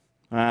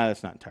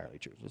 That's not entirely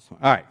true. All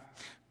right.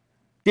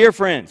 Dear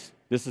friends,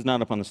 this is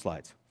not up on the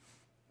slides.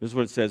 This is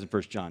what it says in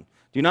 1 John.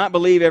 Do not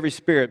believe every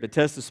spirit, but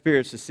test the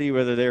spirits to see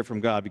whether they're from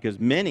God, because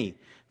many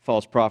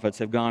false prophets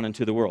have gone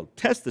into the world.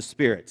 Test the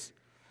spirits.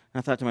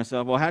 And I thought to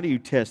myself, well, how do you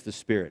test the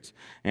spirits?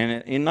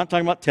 And he's not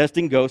talking about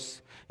testing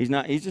ghosts. He's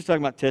just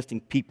talking about testing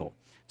people.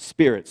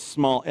 Spirits,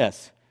 small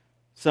s.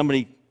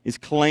 Somebody is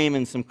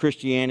claiming some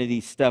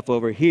Christianity stuff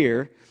over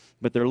here,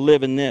 but they're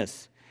living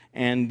this.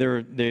 And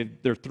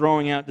they're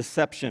throwing out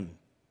deception.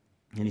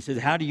 And he says,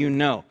 how do you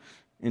know?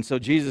 And so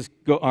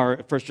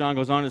 1 John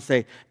goes on to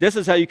say, this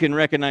is how you can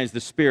recognize the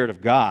Spirit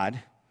of God.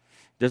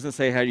 Doesn't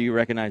say how do you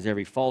recognize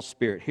every false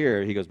spirit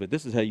here. He goes, but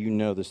this is how you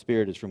know the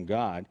Spirit is from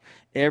God.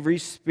 Every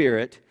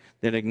spirit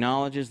that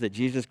acknowledges that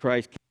Jesus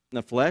Christ came in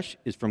the flesh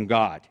is from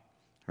God,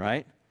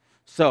 right?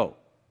 So,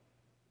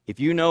 if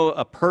you know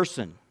a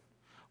person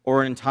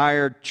or an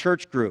entire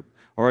church group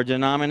or a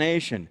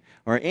denomination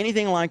or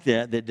anything like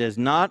that that does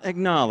not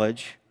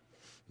acknowledge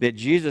that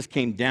Jesus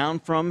came down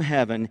from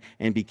heaven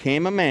and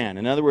became a man.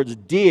 In other words,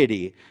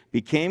 deity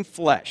became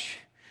flesh.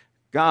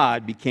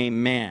 God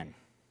became man.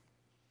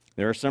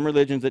 There are some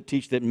religions that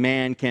teach that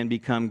man can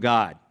become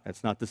God.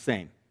 That's not the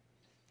same.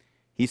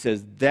 He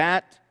says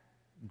that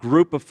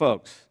group of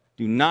folks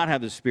do not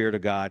have the Spirit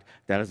of God.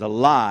 That is a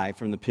lie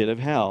from the pit of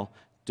hell.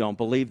 Don't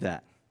believe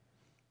that.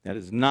 That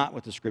is not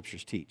what the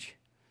Scriptures teach.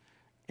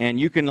 And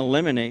you can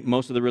eliminate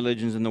most of the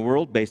religions in the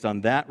world based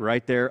on that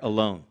right there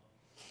alone.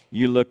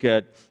 You look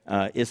at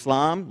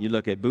Islam, you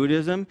look at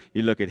Buddhism,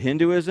 you look at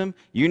Hinduism,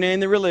 you name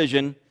the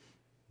religion,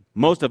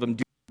 most of them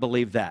do not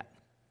believe that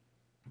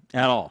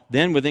at all.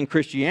 Then within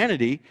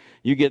Christianity,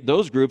 you get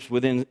those groups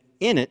in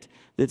it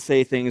that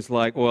say things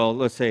like, well,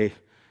 let's say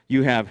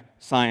you have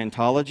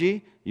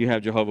Scientology, you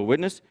have Jehovah's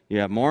Witness, you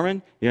have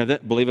Mormon, you have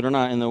that. Believe it or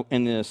not,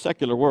 in the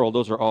secular world,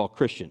 those are all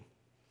Christian.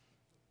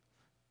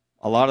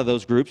 A lot of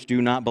those groups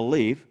do not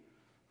believe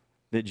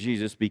that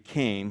Jesus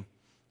became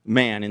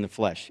man in the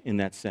flesh in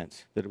that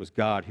sense, that it was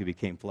God who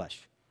became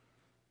flesh.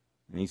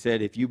 And he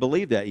said, if you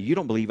believe that, if you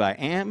don't believe I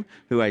am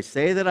who I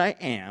say that I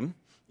am,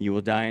 you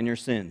will die in your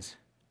sins.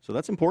 So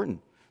that's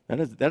important.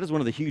 That is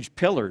one of the huge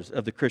pillars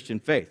of the Christian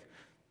faith.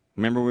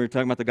 Remember we were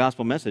talking about the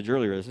gospel message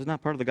earlier. This is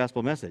not part of the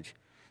gospel message.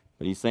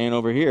 But he's saying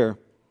over here,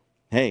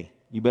 hey,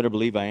 you better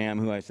believe I am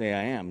who I say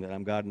I am, that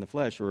I'm God in the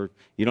flesh, or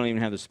you don't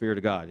even have the Spirit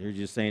of God. You're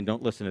just saying,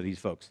 don't listen to these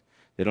folks.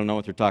 They don't know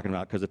what they're talking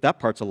about. Because if that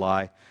part's a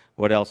lie,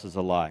 what else is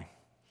a lie?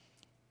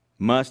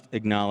 Must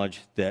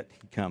acknowledge that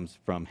he comes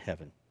from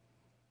heaven.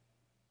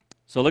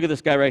 So look at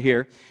this guy right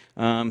here.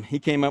 He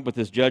came up with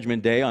this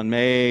judgment day on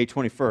May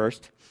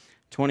 21st,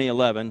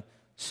 2011,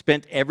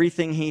 spent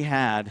everything he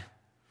had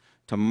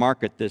to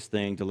market this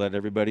thing to let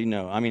everybody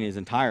know. I mean, his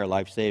entire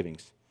life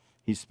savings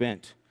he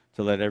spent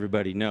to let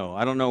everybody know.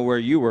 I don't know where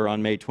you were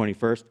on May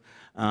 21st.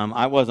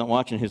 I wasn't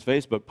watching his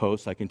Facebook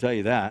posts, I can tell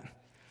you that.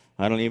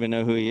 I don't even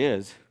know who he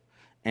is.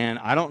 And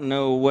I don't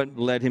know what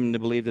led him to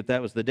believe that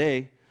that was the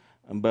day,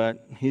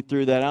 but he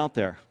threw that out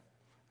there.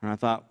 And I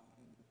thought,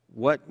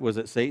 what, was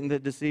it Satan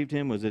that deceived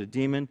him? Was it a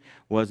demon?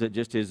 Was it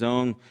just his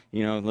own,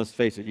 let's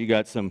face it, you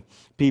got some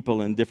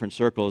people in different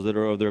circles that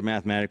are over there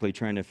mathematically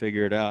trying to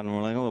figure it out. And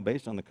we're like, oh,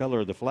 based on the color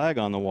of the flag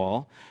on the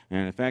wall.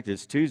 And in fact,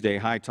 it's Tuesday,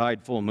 high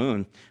tide, full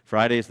moon.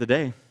 Friday's the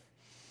day.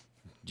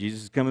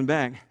 Jesus is coming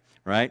back,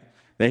 right?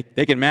 They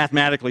can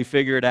mathematically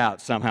figure it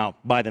out somehow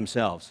by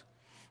themselves.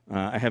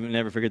 I haven't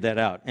never figured that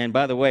out. And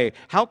by the way,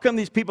 how come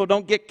these people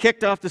don't get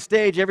kicked off the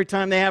stage every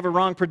time they have a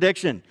wrong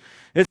prediction?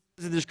 It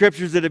says in the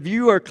Scriptures that if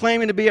you are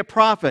claiming to be a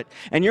prophet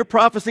and your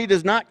prophecy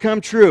does not come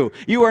true,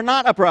 you are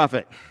not a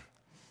prophet.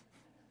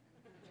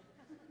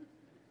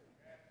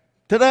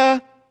 Ta-da!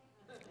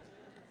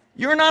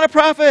 You're not a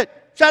prophet.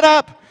 Shut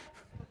up.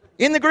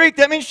 In the Greek,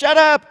 that means shut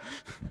up.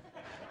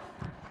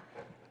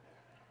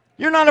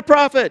 You're not a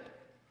prophet.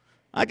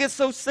 I get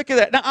so sick of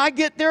that. Now,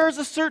 there is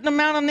a certain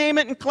amount of name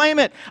it and claim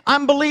it.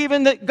 I'm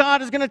believing that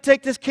God is going to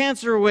take this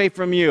cancer away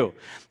from you.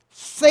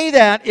 Say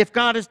that if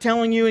God is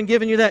telling you and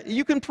giving you that.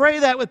 You can pray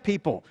that with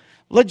people,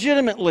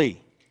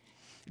 legitimately.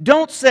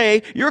 Don't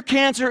say your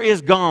cancer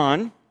is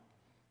gone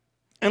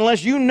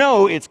unless you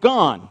know it's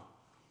gone,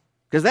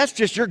 because that's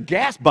just your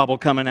gas bubble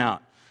coming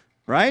out,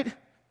 right?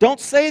 Don't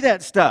say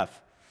that stuff.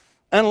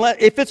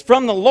 If it's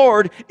from the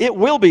Lord, it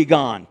will be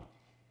gone.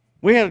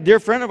 We had a dear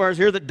friend of ours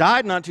here that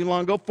died not too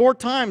long ago. 4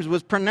 times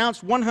was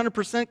pronounced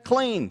 100%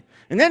 clean.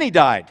 And then he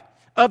died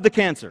of the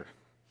cancer.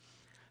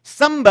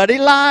 Somebody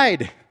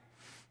lied.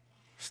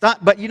 Stop.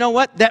 But you know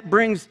what? That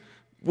brings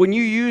when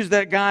you use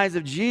that guise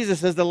of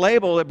Jesus as the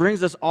label, it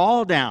brings us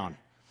all down,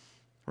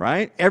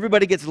 right?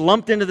 Everybody gets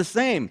lumped into the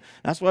same.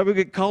 That's why we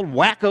get called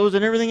wackos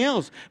and everything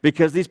else,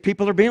 because these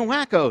people are being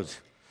wackos.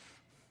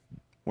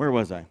 Where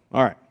was I?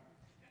 All right.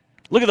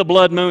 Look at the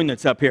blood moon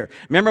that's up here.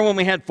 Remember when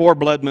we had 4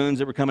 blood moons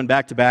that were coming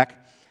back to back?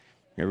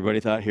 Everybody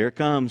thought, here it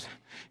comes.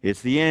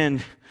 It's the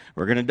end.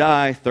 We're going to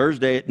die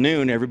Thursday at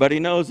noon. Everybody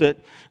knows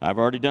it. I've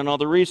already done all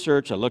the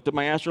research. I looked at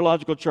my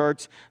astrological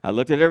charts. I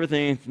looked at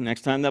everything.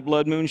 Next time that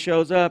blood moon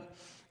shows up,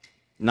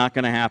 not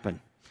going to happen.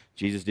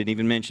 Jesus didn't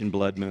even mention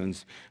blood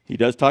moons. He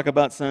does talk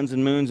about suns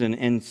and moons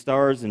and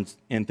stars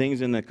and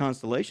things in the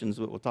constellations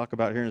that we'll talk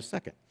about here in a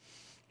second.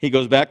 He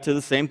goes back to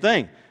the same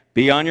thing.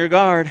 Be on your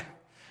guard.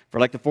 For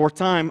like the 4th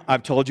time,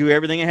 I've told you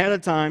everything ahead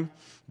of time.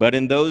 But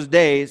in those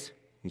days,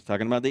 he's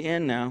talking about the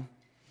end now.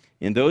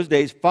 In those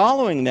days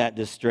following that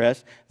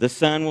distress, the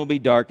sun will be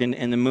darkened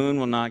and the moon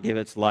will not give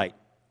its light.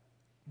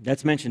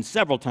 That's mentioned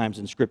several times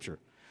in Scripture,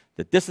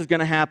 that this is going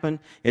to happen.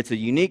 It's a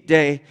unique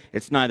day.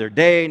 It's neither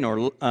day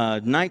nor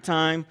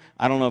nighttime.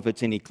 I don't know if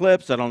it's an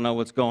eclipse. I don't know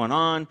what's going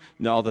on.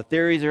 All the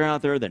theories are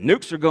out there. The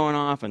nukes are going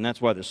off, and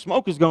that's why the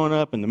smoke is going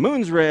up and the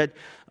moon's red.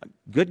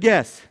 Good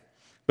guess,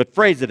 but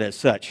phrase it as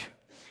such.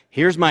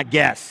 Here's my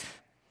guess,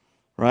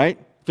 right?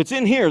 If it's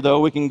in here, though,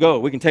 we can go.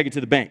 We can take it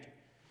to the bank.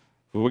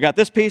 We got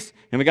this piece,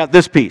 and we got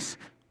this piece.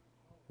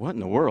 What in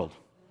the world?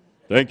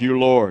 Thank you,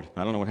 Lord.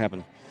 I don't know what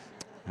happened.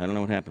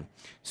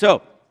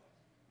 So,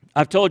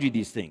 I've told you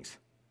these things,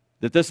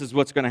 that this is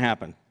what's going to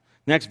happen.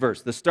 Next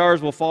verse. The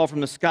stars will fall from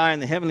the sky, and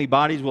the heavenly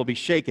bodies will be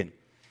shaken.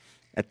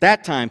 At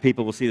that time,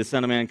 people will see the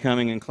Son of Man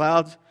coming in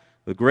clouds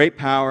with great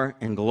power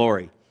and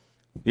glory.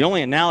 The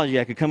only analogy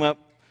I could come up,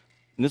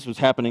 and this was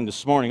happening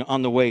this morning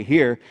on the way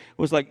here,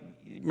 was like,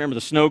 remember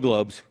the snow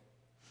globes?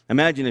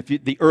 Imagine if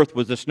the earth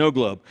was a snow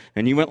globe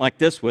and you went like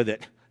this with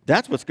it.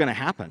 That's what's going to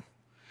happen.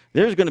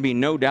 There's going to be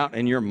no doubt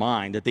in your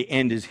mind that the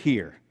end is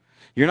here.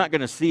 You're not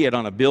going to see it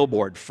on a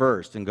billboard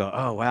first and go,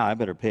 oh, wow, I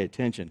better pay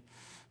attention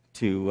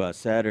to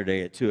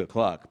Saturday at 2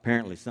 o'clock.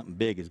 Apparently something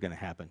big is going to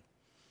happen.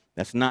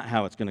 That's not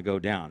how it's going to go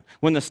down.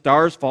 When the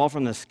stars fall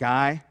from the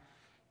sky,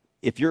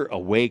 if you're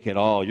awake at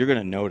all, you're going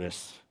to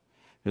notice,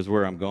 is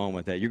where I'm going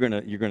with that. You're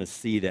going to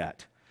see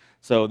that.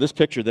 So this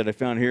picture that I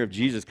found here of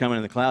Jesus coming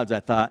in the clouds, I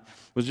thought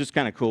was just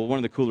kind of cool. One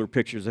of the cooler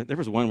pictures. There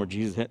was one where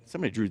Jesus had,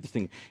 somebody drew this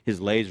thing, his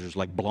lasers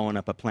like blowing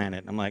up a planet.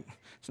 And I'm like,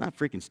 it's not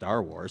freaking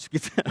Star Wars.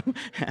 Get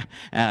that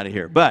out of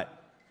here.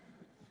 But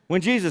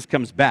when Jesus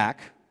comes back,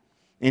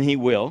 and he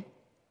will,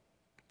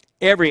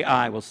 every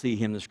eye will see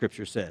him, the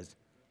Scripture says.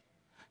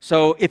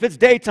 So if it's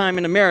daytime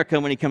in America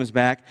when he comes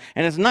back,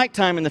 and it's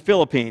nighttime in the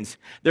Philippines,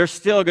 they're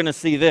still going to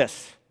see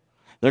this.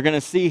 They're going to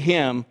see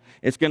him.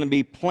 It's going to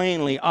be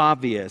plainly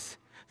obvious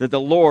that the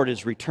Lord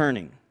is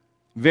returning.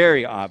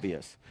 Very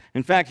obvious.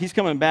 In fact, he's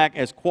coming back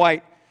as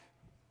quite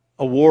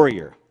a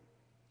warrior.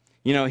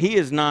 You know, he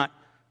is not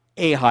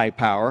a high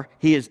power.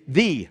 He is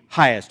the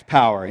highest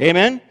power.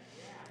 Amen?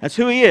 That's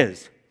who he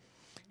is.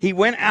 He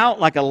went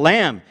out like a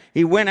lamb.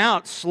 He went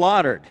out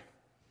slaughtered.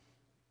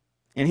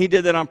 And he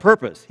did that on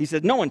purpose. He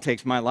said, no one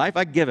takes my life.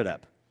 I give it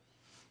up.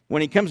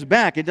 When he comes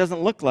back, it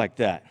doesn't look like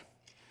that.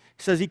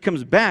 It says he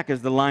comes back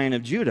as the Lion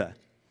of Judah.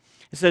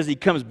 It says he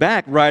comes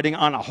back riding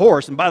on a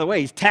horse, and by the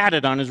way, he's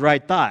tatted on his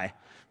right thigh.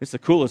 It's the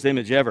coolest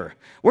image ever.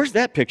 Where's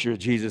that picture of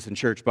Jesus in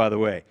church, by the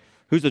way?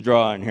 Who's the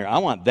draw in here? I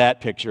want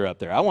that picture up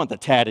there. I want the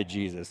tatted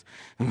Jesus.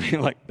 I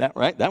mean, like that,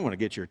 right? That want to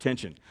get your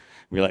attention.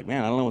 You're like,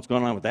 man, I don't know what's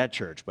going on with that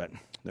church, but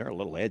they're a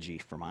little edgy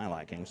for my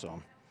liking,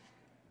 so.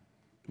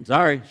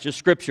 Sorry, it's just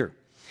Scripture.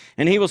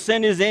 And he will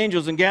send his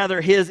angels and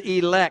gather his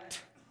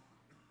elect.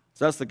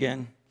 It's us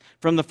again.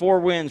 From the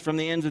four winds, from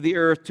the ends of the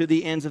earth to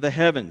the ends of the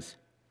heavens.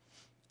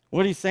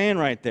 What he's saying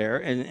right there,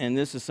 and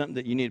this is something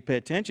that you need to pay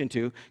attention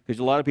to, because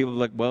a lot of people are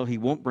like, well, he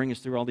won't bring us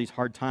through all these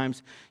hard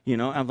times. You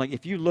know, I'm like,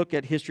 if you look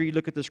at history, you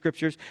look at the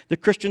Scriptures, the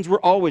Christians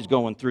were always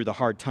going through the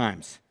hard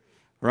times,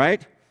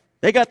 right?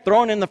 They got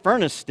thrown in the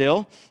furnace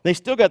still. They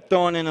still got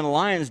thrown in a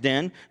lion's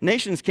den.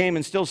 Nations came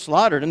and still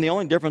slaughtered, and the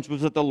only difference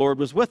was that the Lord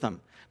was with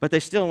them. But they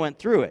still went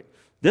through it.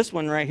 This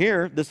one right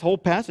here, this whole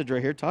passage right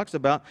here talks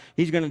about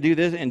he's going to do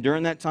this, and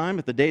during that time,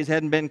 if the days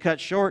hadn't been cut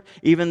short,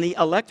 even the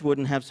elect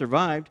wouldn't have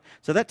survived.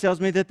 So that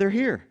tells me that they're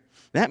here.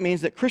 That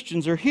means that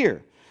Christians are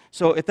here.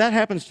 So if that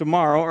happens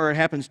tomorrow, or it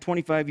happens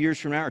 25 years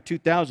from now, or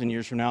 2,000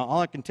 years from now, all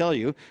I can tell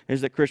you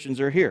is that Christians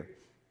are here.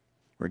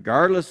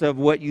 Regardless of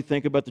what you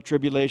think about the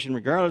tribulation,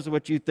 regardless of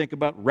what you think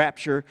about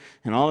rapture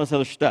and all this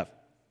other stuff.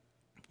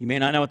 You may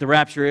not know what the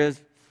rapture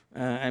is.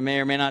 I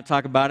may or may not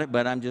talk about it,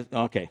 but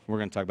okay, we're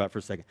going to talk about it for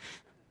a second.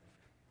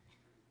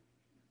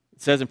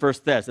 It says in 1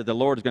 Thess that the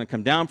Lord is going to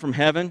come down from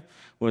heaven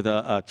with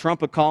a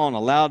trumpet call and a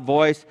loud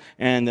voice,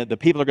 and that the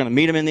people are going to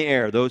meet him in the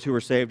air, those who were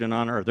saved and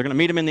on earth. They're going to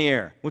meet him in the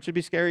air, which would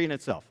be scary in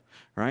itself,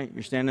 right?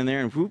 You're standing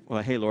there and, whoop,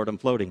 well, hey, Lord, I'm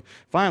floating.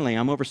 Finally,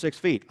 I'm over 6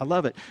 feet. I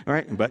love it, all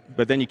right?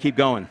 But then you keep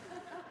going,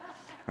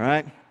 all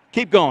right?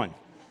 Keep going.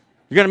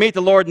 You're going to meet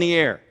the Lord in the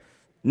air.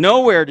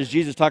 Nowhere does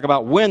Jesus talk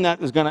about when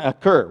that is going to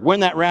occur,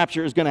 when that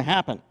rapture is going to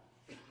happen.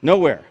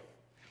 Nowhere.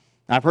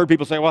 I've heard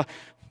people say, well,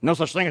 No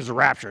such thing as a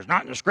rapture. It's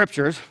not in the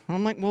scriptures.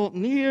 I'm like, well,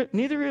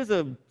 neither is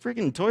a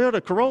freaking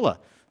Toyota Corolla.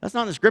 That's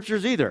not in the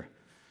scriptures either.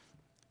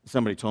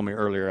 Somebody told me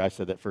earlier, I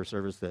said that first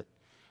service, that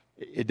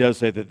it does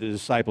say that the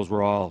disciples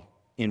were all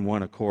in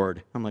one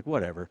accord. I'm like,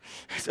 whatever.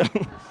 So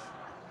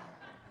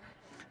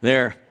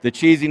there, the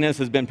cheesiness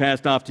has been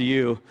passed off to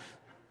you,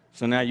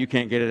 so now you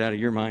can't get it out of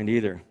your mind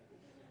either.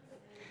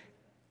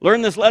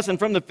 Learn this lesson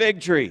from the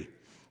fig tree.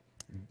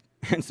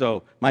 And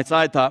so my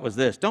side thought was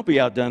this: don't be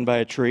outdone by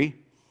a tree.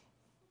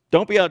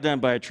 Don't be outdone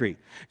by a tree.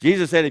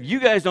 Jesus said, if you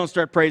guys don't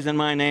start praising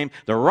my name,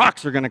 the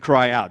rocks are going to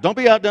cry out. Don't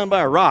be outdone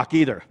by a rock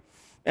either,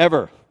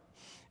 ever.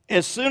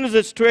 As soon as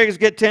its twigs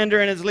get tender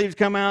and its leaves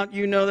come out,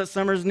 you know that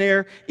summer's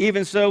near.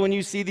 Even so, when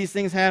you see these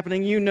things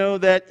happening, you know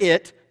that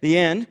the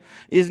end,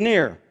 is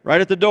near,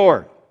 right at the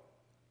door.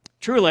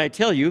 Truly, I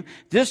tell you,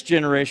 this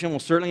generation will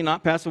certainly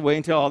not pass away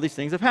until all these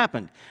things have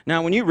happened.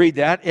 Now, when you read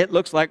that, it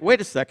looks like, wait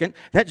a second,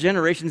 that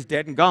generation's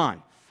dead and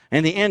gone,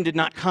 and the end did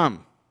not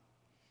come.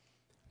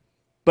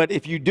 But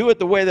if you do it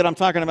the way that I'm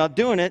talking about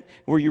doing it,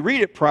 where you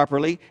read it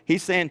properly,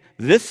 he's saying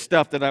this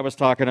stuff that I was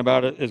talking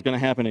about is going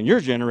to happen in your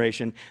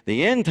generation.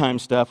 The end time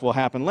stuff will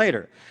happen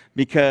later.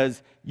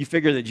 Because you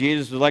figure that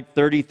Jesus was like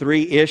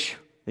 33-ish.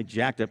 They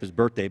jacked up his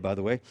birthday, by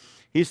the way.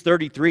 He's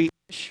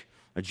 33-ish.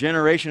 A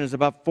generation is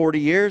about 40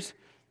 years.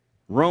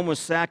 Rome was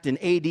sacked in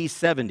AD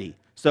 70.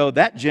 So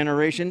that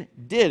generation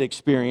did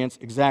experience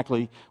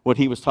exactly what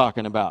he was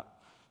talking about,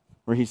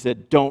 where he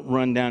said, don't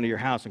run down to your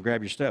house and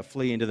grab your stuff,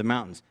 flee into the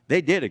mountains.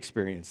 They did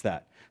experience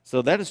that.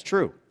 So that is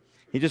true.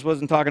 He just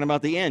wasn't talking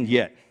about the end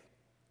yet.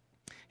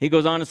 He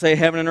goes on to say,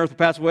 heaven and earth will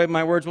pass away, but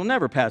my words will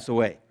never pass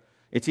away.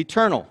 It's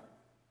eternal.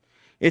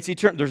 It's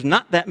eternal. There's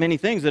not that many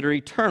things that are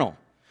eternal.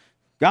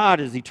 God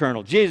is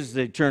eternal. Jesus is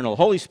eternal.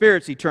 Holy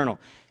Spirit's eternal.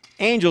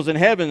 Angels in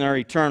heaven are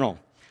eternal.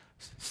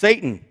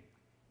 Satan,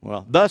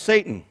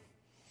 Satan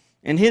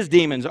and his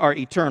demons are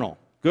eternal.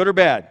 Good or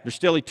bad, they're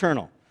still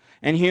eternal.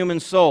 And human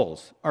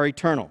souls are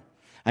eternal.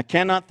 I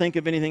cannot think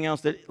of anything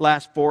else that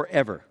lasts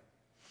forever.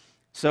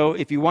 So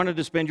if you wanted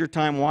to spend your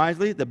time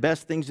wisely, the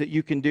best things that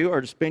you can do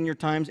are to spend your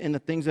times in the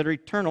things that are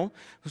eternal.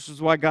 This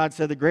is why God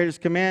said the greatest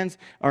commands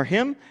are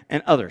him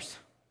and others,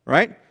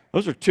 right?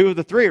 Those are two of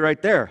the three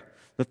right there.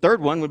 The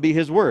third one would be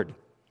his word.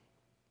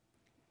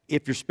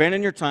 If you're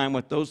spending your time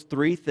with those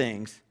three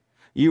things,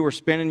 you are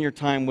spending your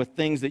time with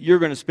things that you're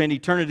going to spend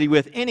eternity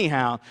with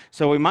anyhow,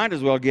 so we might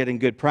as well get in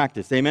good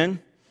practice.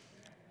 Amen?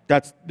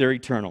 They're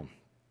eternal.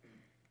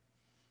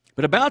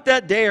 But about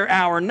that day or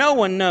hour, no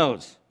one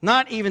knows,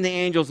 not even the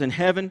angels in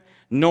heaven,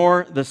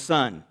 nor the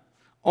Son,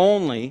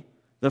 only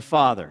the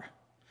Father.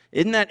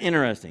 Isn't that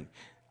interesting?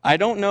 I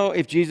don't know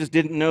if Jesus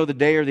didn't know the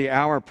day or the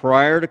hour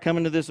prior to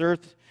coming to this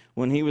earth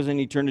when he was in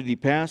eternity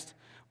past,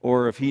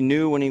 or if he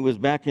knew when he was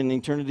back in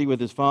eternity with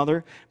his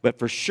Father, but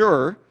for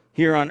sure,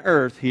 here on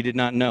earth, he did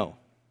not know,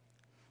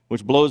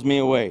 which blows me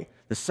away.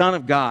 The Son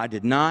of God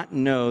did not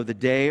know the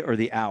day or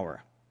the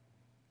hour.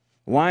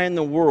 Why in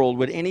the world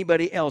would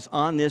anybody else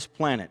on this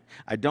planet?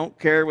 I don't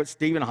care what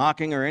Stephen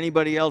Hawking or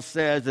anybody else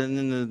says, and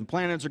then the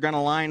planets are going to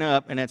line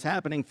up, and it's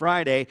happening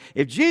Friday.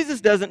 If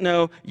Jesus doesn't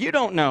know, you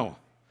don't know.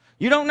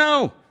 You don't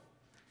know.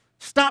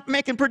 Stop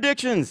making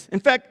predictions. In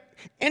fact,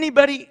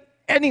 anybody,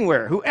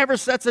 anywhere, whoever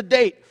sets a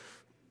date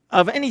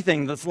of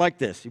anything that's like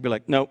this, you'd be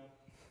like, no.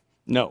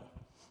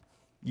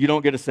 You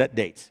don't get to set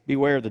dates.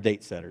 Beware of the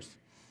date setters.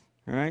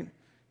 All right?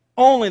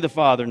 Only the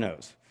Father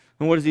knows.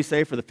 And what does he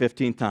say for the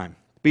 15th time?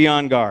 Be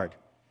on guard.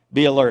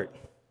 Be alert.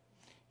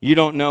 You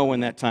don't know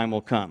when that time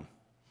will come.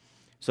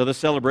 So the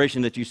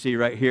celebration that you see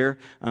right here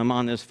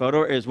on this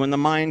photo is when the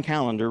Mayan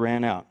calendar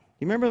ran out.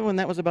 You remember when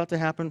that was about to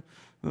happen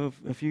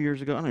a few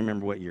years ago? I don't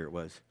remember what year it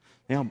was.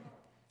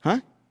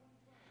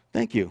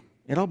 Thank you.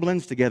 It all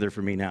blends together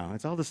for me now.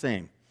 It's all the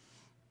same.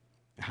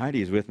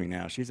 Heidi is with me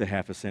now. She's a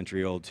half a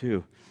century old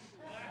too.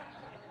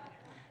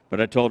 But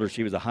I told her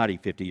she was a hottie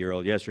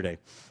 50-year-old yesterday.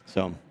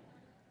 So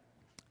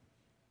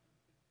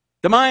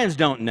the Mayans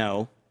don't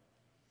know,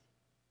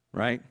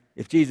 right?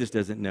 If Jesus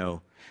doesn't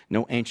know,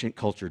 no ancient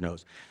culture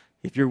knows.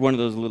 If you're one of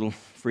those little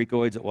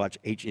freakoids that watch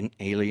Ancient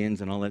Aliens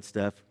and all that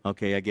stuff,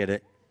 okay, I get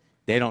it.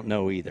 They don't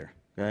know either,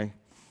 okay?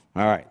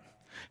 All right.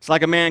 It's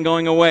like a man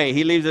going away.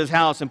 He leaves his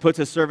house and puts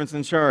his servants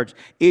in charge,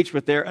 each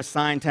with their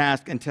assigned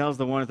task, and tells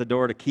the one at the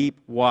door to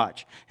keep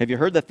watch. Have you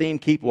heard the theme,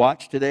 keep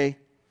watch, today?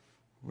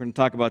 We're going to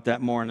talk about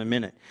that more in a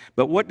minute.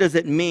 But what does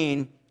it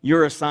mean,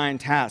 your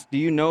assigned task? Do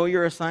you know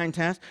your assigned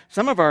task?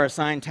 Some of our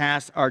assigned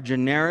tasks are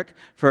generic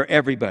for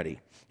everybody.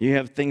 You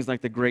have things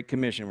like the Great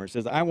Commission, where it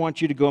says, I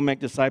want you to go make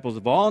disciples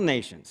of all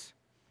nations,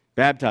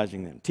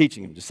 baptizing them,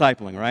 teaching them,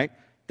 discipling, right?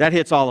 That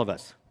hits all of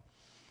us.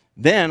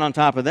 Then, on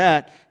top of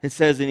that, it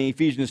says in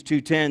Ephesians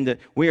 2:10 that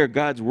we are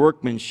God's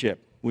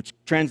workmanship, which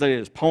translated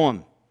as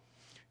poem,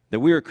 that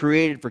we are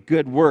created for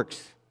good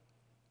works.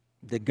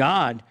 that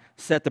God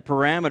set the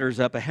parameters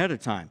up ahead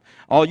of time.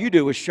 All you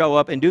do is show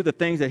up and do the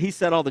things that he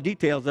set all the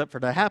details up for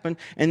to happen,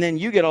 and then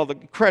you get all the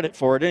credit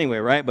for it anyway,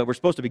 right? But we're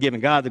supposed to be giving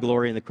God the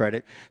glory and the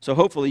credit. So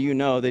hopefully you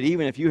know that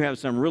even if you have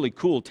some really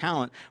cool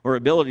talent or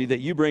ability that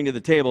you bring to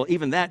the table,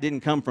 even that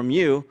didn't come from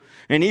you.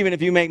 And even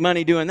if you make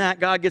money doing that,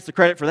 God gets the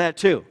credit for that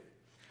too.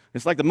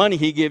 It's like the money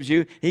he gives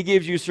you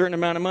a certain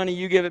amount of money,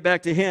 you give it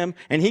back to him,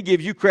 and he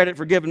gives you credit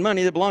for giving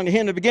money that belonged to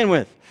him to begin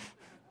with.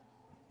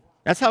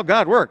 That's how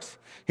God works.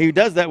 He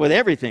does that with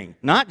everything,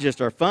 not just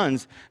our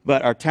funds,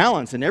 but our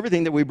talents and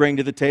everything that we bring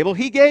to the table,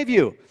 he gave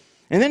you.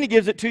 And then he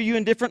gives it to you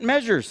in different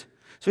measures.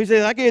 So he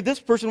says, I gave this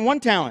person 1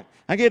 talent,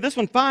 I gave this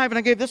one 5, and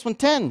I gave this one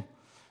 10.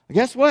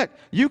 Guess what?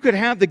 You could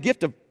have the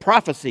gift of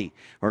prophecy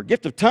or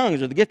gift of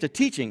tongues or the gift of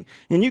teaching,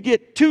 and you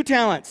get 2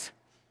 talents.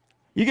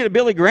 You get a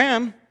Billy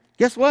Graham,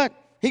 guess what?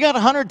 He got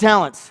 100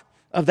 talents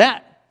of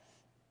that.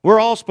 We're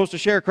all supposed to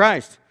share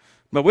Christ,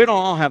 but we don't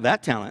all have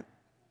that talent.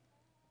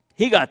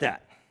 He got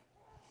that.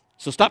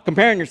 So stop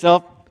comparing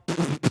yourself.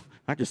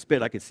 I just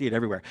spit. I could see it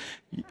everywhere.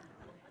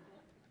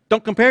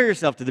 Don't compare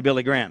yourself to the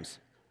Billy Grahams.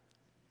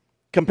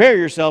 Compare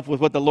yourself with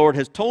what the Lord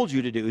has told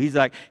you to do. He's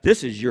like,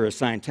 this is your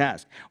assigned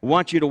task. I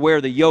want you to wear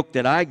the yoke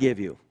that I give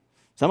you.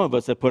 Some of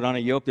us have put on a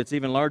yoke that's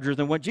even larger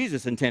than what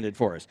Jesus intended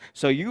for us.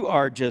 So you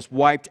are just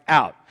wiped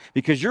out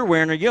because you're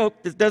wearing a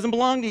yoke that doesn't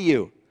belong to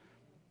you.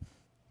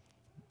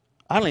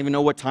 I don't even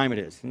know what time it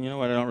is. And you know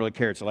what? I don't really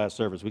care. It's the last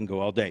service. We can go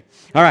all day.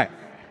 All right.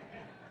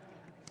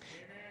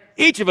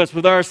 Each of us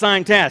with our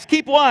assigned task.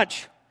 Keep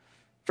watch.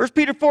 1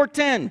 Peter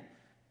 4:10.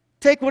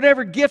 Take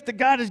whatever gift that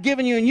God has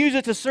given you and use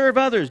it to serve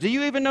others. Do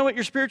you even know what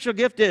your spiritual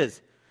gift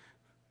is?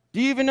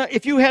 Do you even know?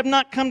 If you have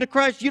not come to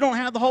Christ, you don't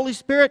have the Holy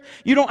Spirit,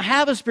 you don't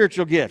have a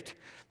spiritual gift.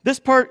 This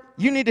part,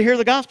 you need to hear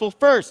the gospel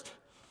first.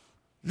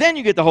 Then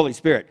you get the Holy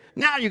Spirit.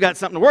 Now you got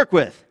something to work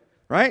with,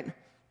 right?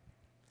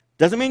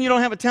 Doesn't mean you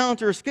don't have a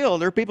talent or a skill.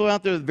 There are people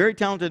out there very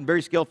talented and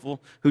very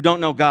skillful who don't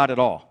know God at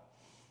all.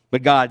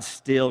 But God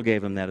still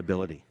gave them that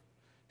ability.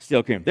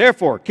 Still came.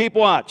 Therefore, keep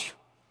watch,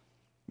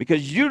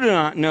 because you do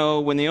not know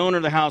when the owner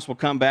of the house will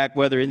come back,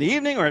 whether in the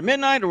evening or at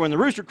midnight or when the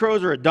rooster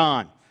crows or at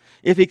dawn.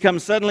 If he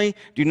comes suddenly,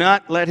 do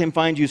not let him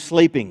find you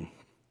sleeping.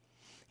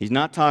 He's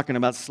not talking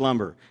about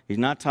slumber. He's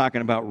not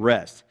talking about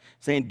rest.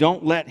 Saying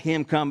don't let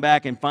him come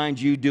back and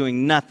find you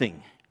doing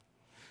nothing.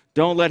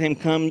 Don't let him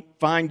come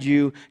find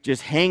you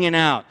just hanging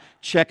out,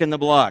 checking the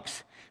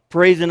blocks,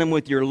 praising him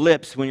with your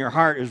lips when your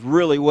heart is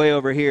really way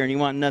over here and you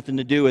want nothing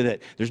to do with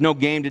it. There's no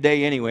game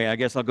today anyway. I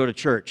guess I'll go to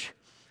church.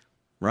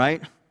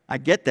 Right? I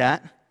get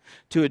that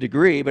to a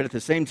degree, but at the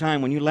same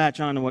time, when you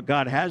latch on to what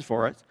God has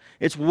for us,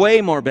 it's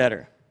way more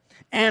better.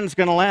 And it's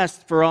going to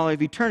last for all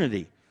of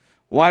eternity.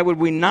 Why would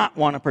we not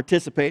want to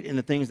participate in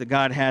the things that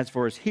God has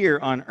for us here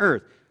on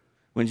earth?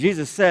 When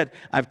Jesus said,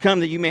 I've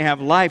come that you may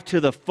have life to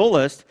the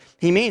fullest,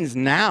 he means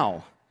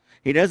now.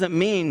 He doesn't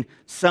mean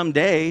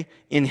someday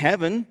in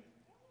heaven.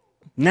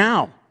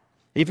 Now.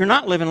 If you're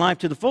not living life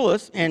to the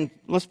fullest, and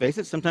let's face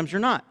it, sometimes you're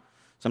not.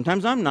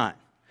 Sometimes I'm not.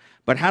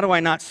 But how do I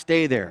not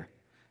stay there?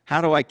 How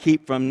do I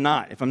keep from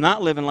not? If I'm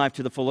not living life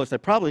to the fullest, I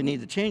probably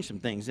need to change some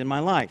things in my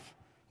life,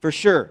 for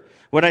sure.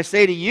 What I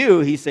say to you,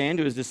 he's saying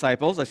to his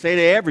disciples, I say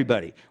to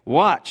everybody,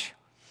 watch.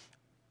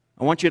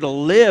 I want you to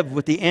live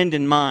with the end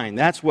in mind.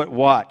 That's what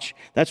watch.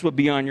 That's what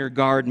be on your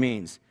guard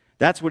means.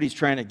 That's what he's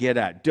trying to get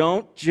at.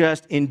 Don't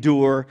just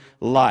endure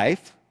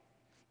life.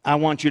 I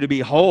want you to be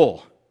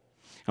whole.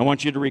 I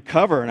want you to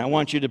recover, and I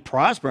want you to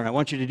prosper, and I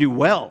want you to do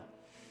well.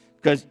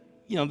 Because,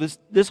 you know,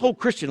 this whole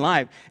Christian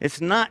life,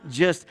 it's not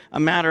just a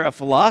matter of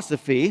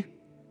philosophy,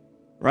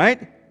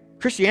 right?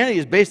 Christianity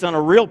is based on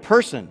a real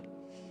person,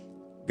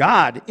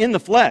 God in the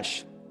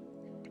flesh.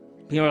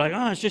 People are like,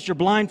 oh, it's just your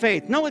blind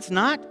faith. No, it's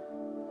not.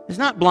 It's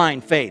not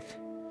blind faith.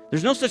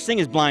 There's no such thing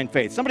as blind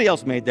faith. Somebody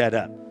else made that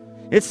up.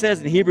 It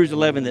says in Hebrews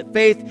 11 that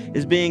faith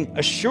is being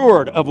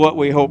assured of what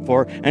we hope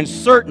for and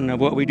certain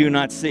of what we do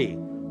not see,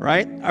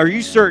 right? Are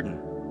you certain?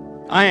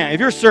 I am. If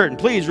you're certain,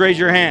 please raise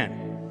your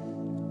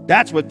hand.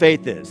 That's what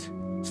faith is.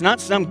 It's not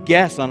some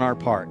guess on our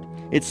part.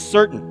 It's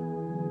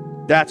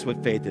certain. That's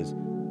what faith is.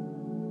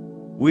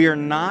 We are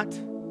not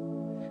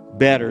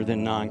better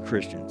than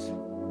non-Christians,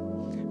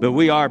 but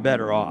we are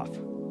better off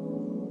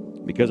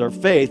because our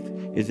faith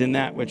is in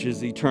that which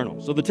is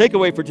eternal. So the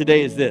takeaway for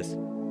today is this.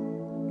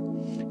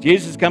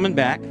 Jesus is coming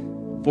back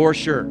for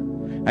sure.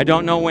 I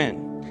don't know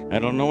when. I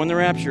don't know when the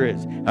rapture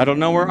is. I don't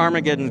know where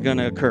Armageddon is going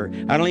to occur.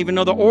 I don't even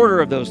know the order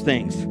of those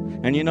things.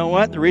 And you know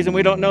what? The reason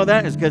we don't know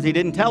that is because he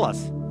didn't tell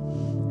us.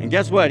 And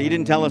guess what? He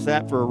didn't tell us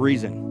that for a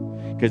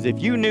reason. Because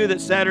if you knew that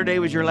Saturday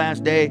was your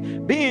last day,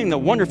 being the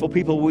wonderful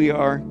people we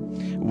are,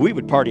 we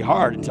would party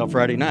hard until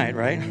Friday night,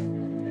 right?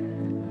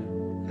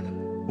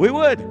 We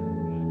would.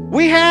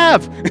 We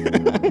have.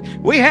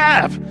 We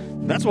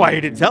have. That's why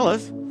he didn't tell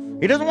us.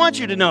 He doesn't want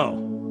you to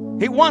know.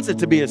 He wants it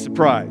to be a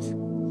surprise.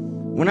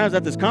 When I was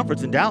at this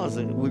conference in Dallas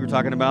that we were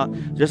talking about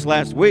just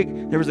last week,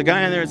 there was a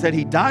guy in there that said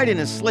he died in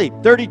his sleep,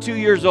 32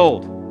 years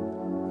old.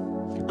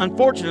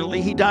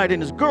 Unfortunately, he died in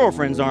his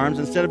girlfriend's arms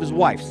instead of his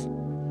wife's.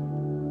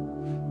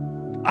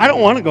 I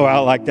don't want to go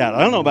out like that.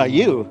 I don't know about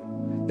you.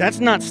 That's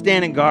not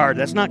standing guard.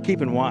 That's not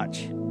keeping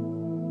watch.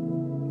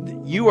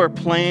 You are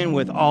playing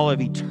with all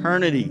of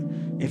eternity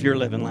if you're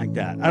living like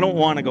that. I don't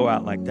want to go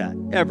out like that,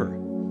 ever.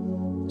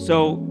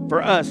 So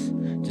for us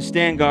to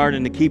stand guard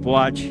and to keep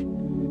watch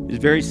is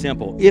very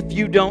simple. If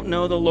you don't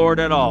know the Lord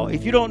at all,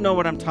 if you don't know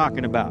what I'm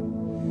talking about,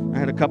 I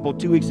had a couple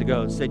 2 weeks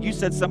ago that said, you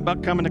said something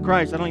about coming to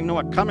Christ. I don't even know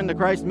what coming to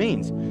Christ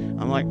means.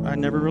 I'm like, I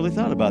never really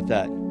thought about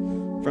that.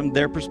 From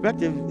their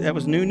perspective, that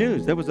was new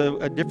news. That was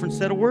a different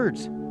set of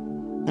words.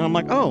 And I'm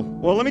like, oh,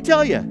 well, let me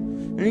tell you.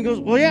 And he goes,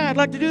 well, yeah, I'd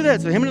like to do that.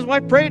 So him and his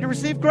wife prayed to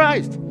receive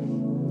Christ.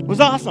 It was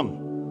awesome.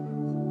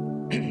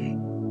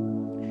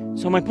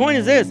 So my point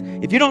is this.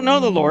 If you don't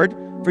know the Lord,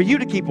 for you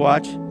to keep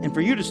watch and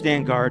for you to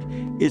stand guard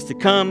is to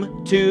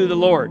come to the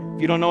Lord.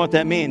 If you don't know what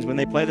that means, when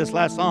they play this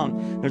last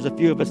song, there's a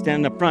few of us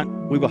standing up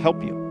front. We will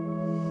help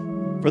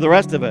you. For the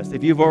rest of us,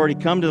 if you've already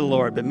come to the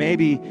Lord, but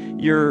maybe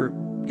you're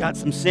got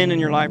some sin in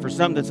your life or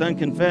something that's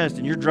unconfessed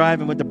and you're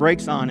driving with the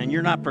brakes on and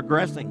you're not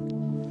progressing,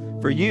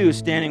 for you,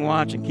 standing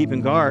watch and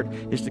keeping guard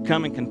is to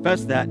come and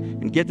confess that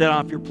and get that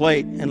off your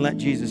plate and let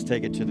Jesus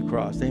take it to the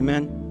cross.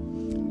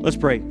 Amen? Let's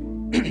pray.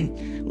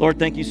 Lord,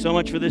 thank you so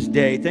much for this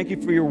day. Thank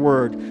you for your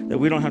word that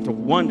we don't have to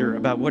wonder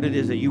about what it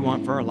is that you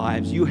want for our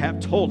lives. You have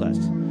told us.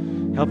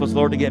 Help us,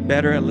 Lord, to get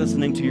better at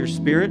listening to your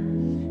spirit.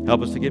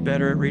 Help us to get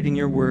better at reading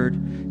your word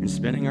and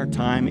spending our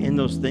time in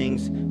those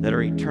things that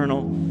are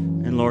eternal.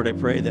 And Lord, I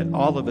pray that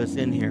all of us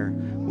in here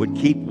would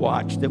keep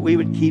watch, that we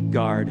would keep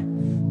guard,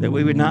 that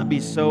we would not be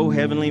so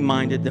heavenly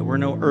minded that we're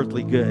no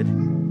earthly good.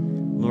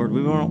 Lord,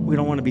 we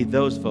don't want to be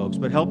those folks,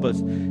 but help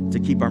us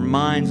to keep our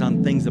minds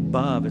on things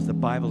above, as the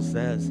Bible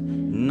says,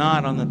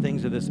 not on the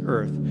things of this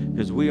earth,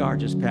 because we are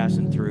just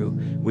passing through.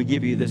 We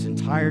give you this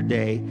entire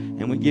day,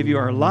 and we give you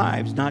our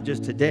lives, not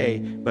just today,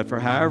 but for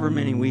however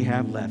many we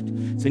have left.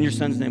 It's in your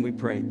Son's name we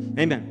pray.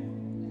 Amen.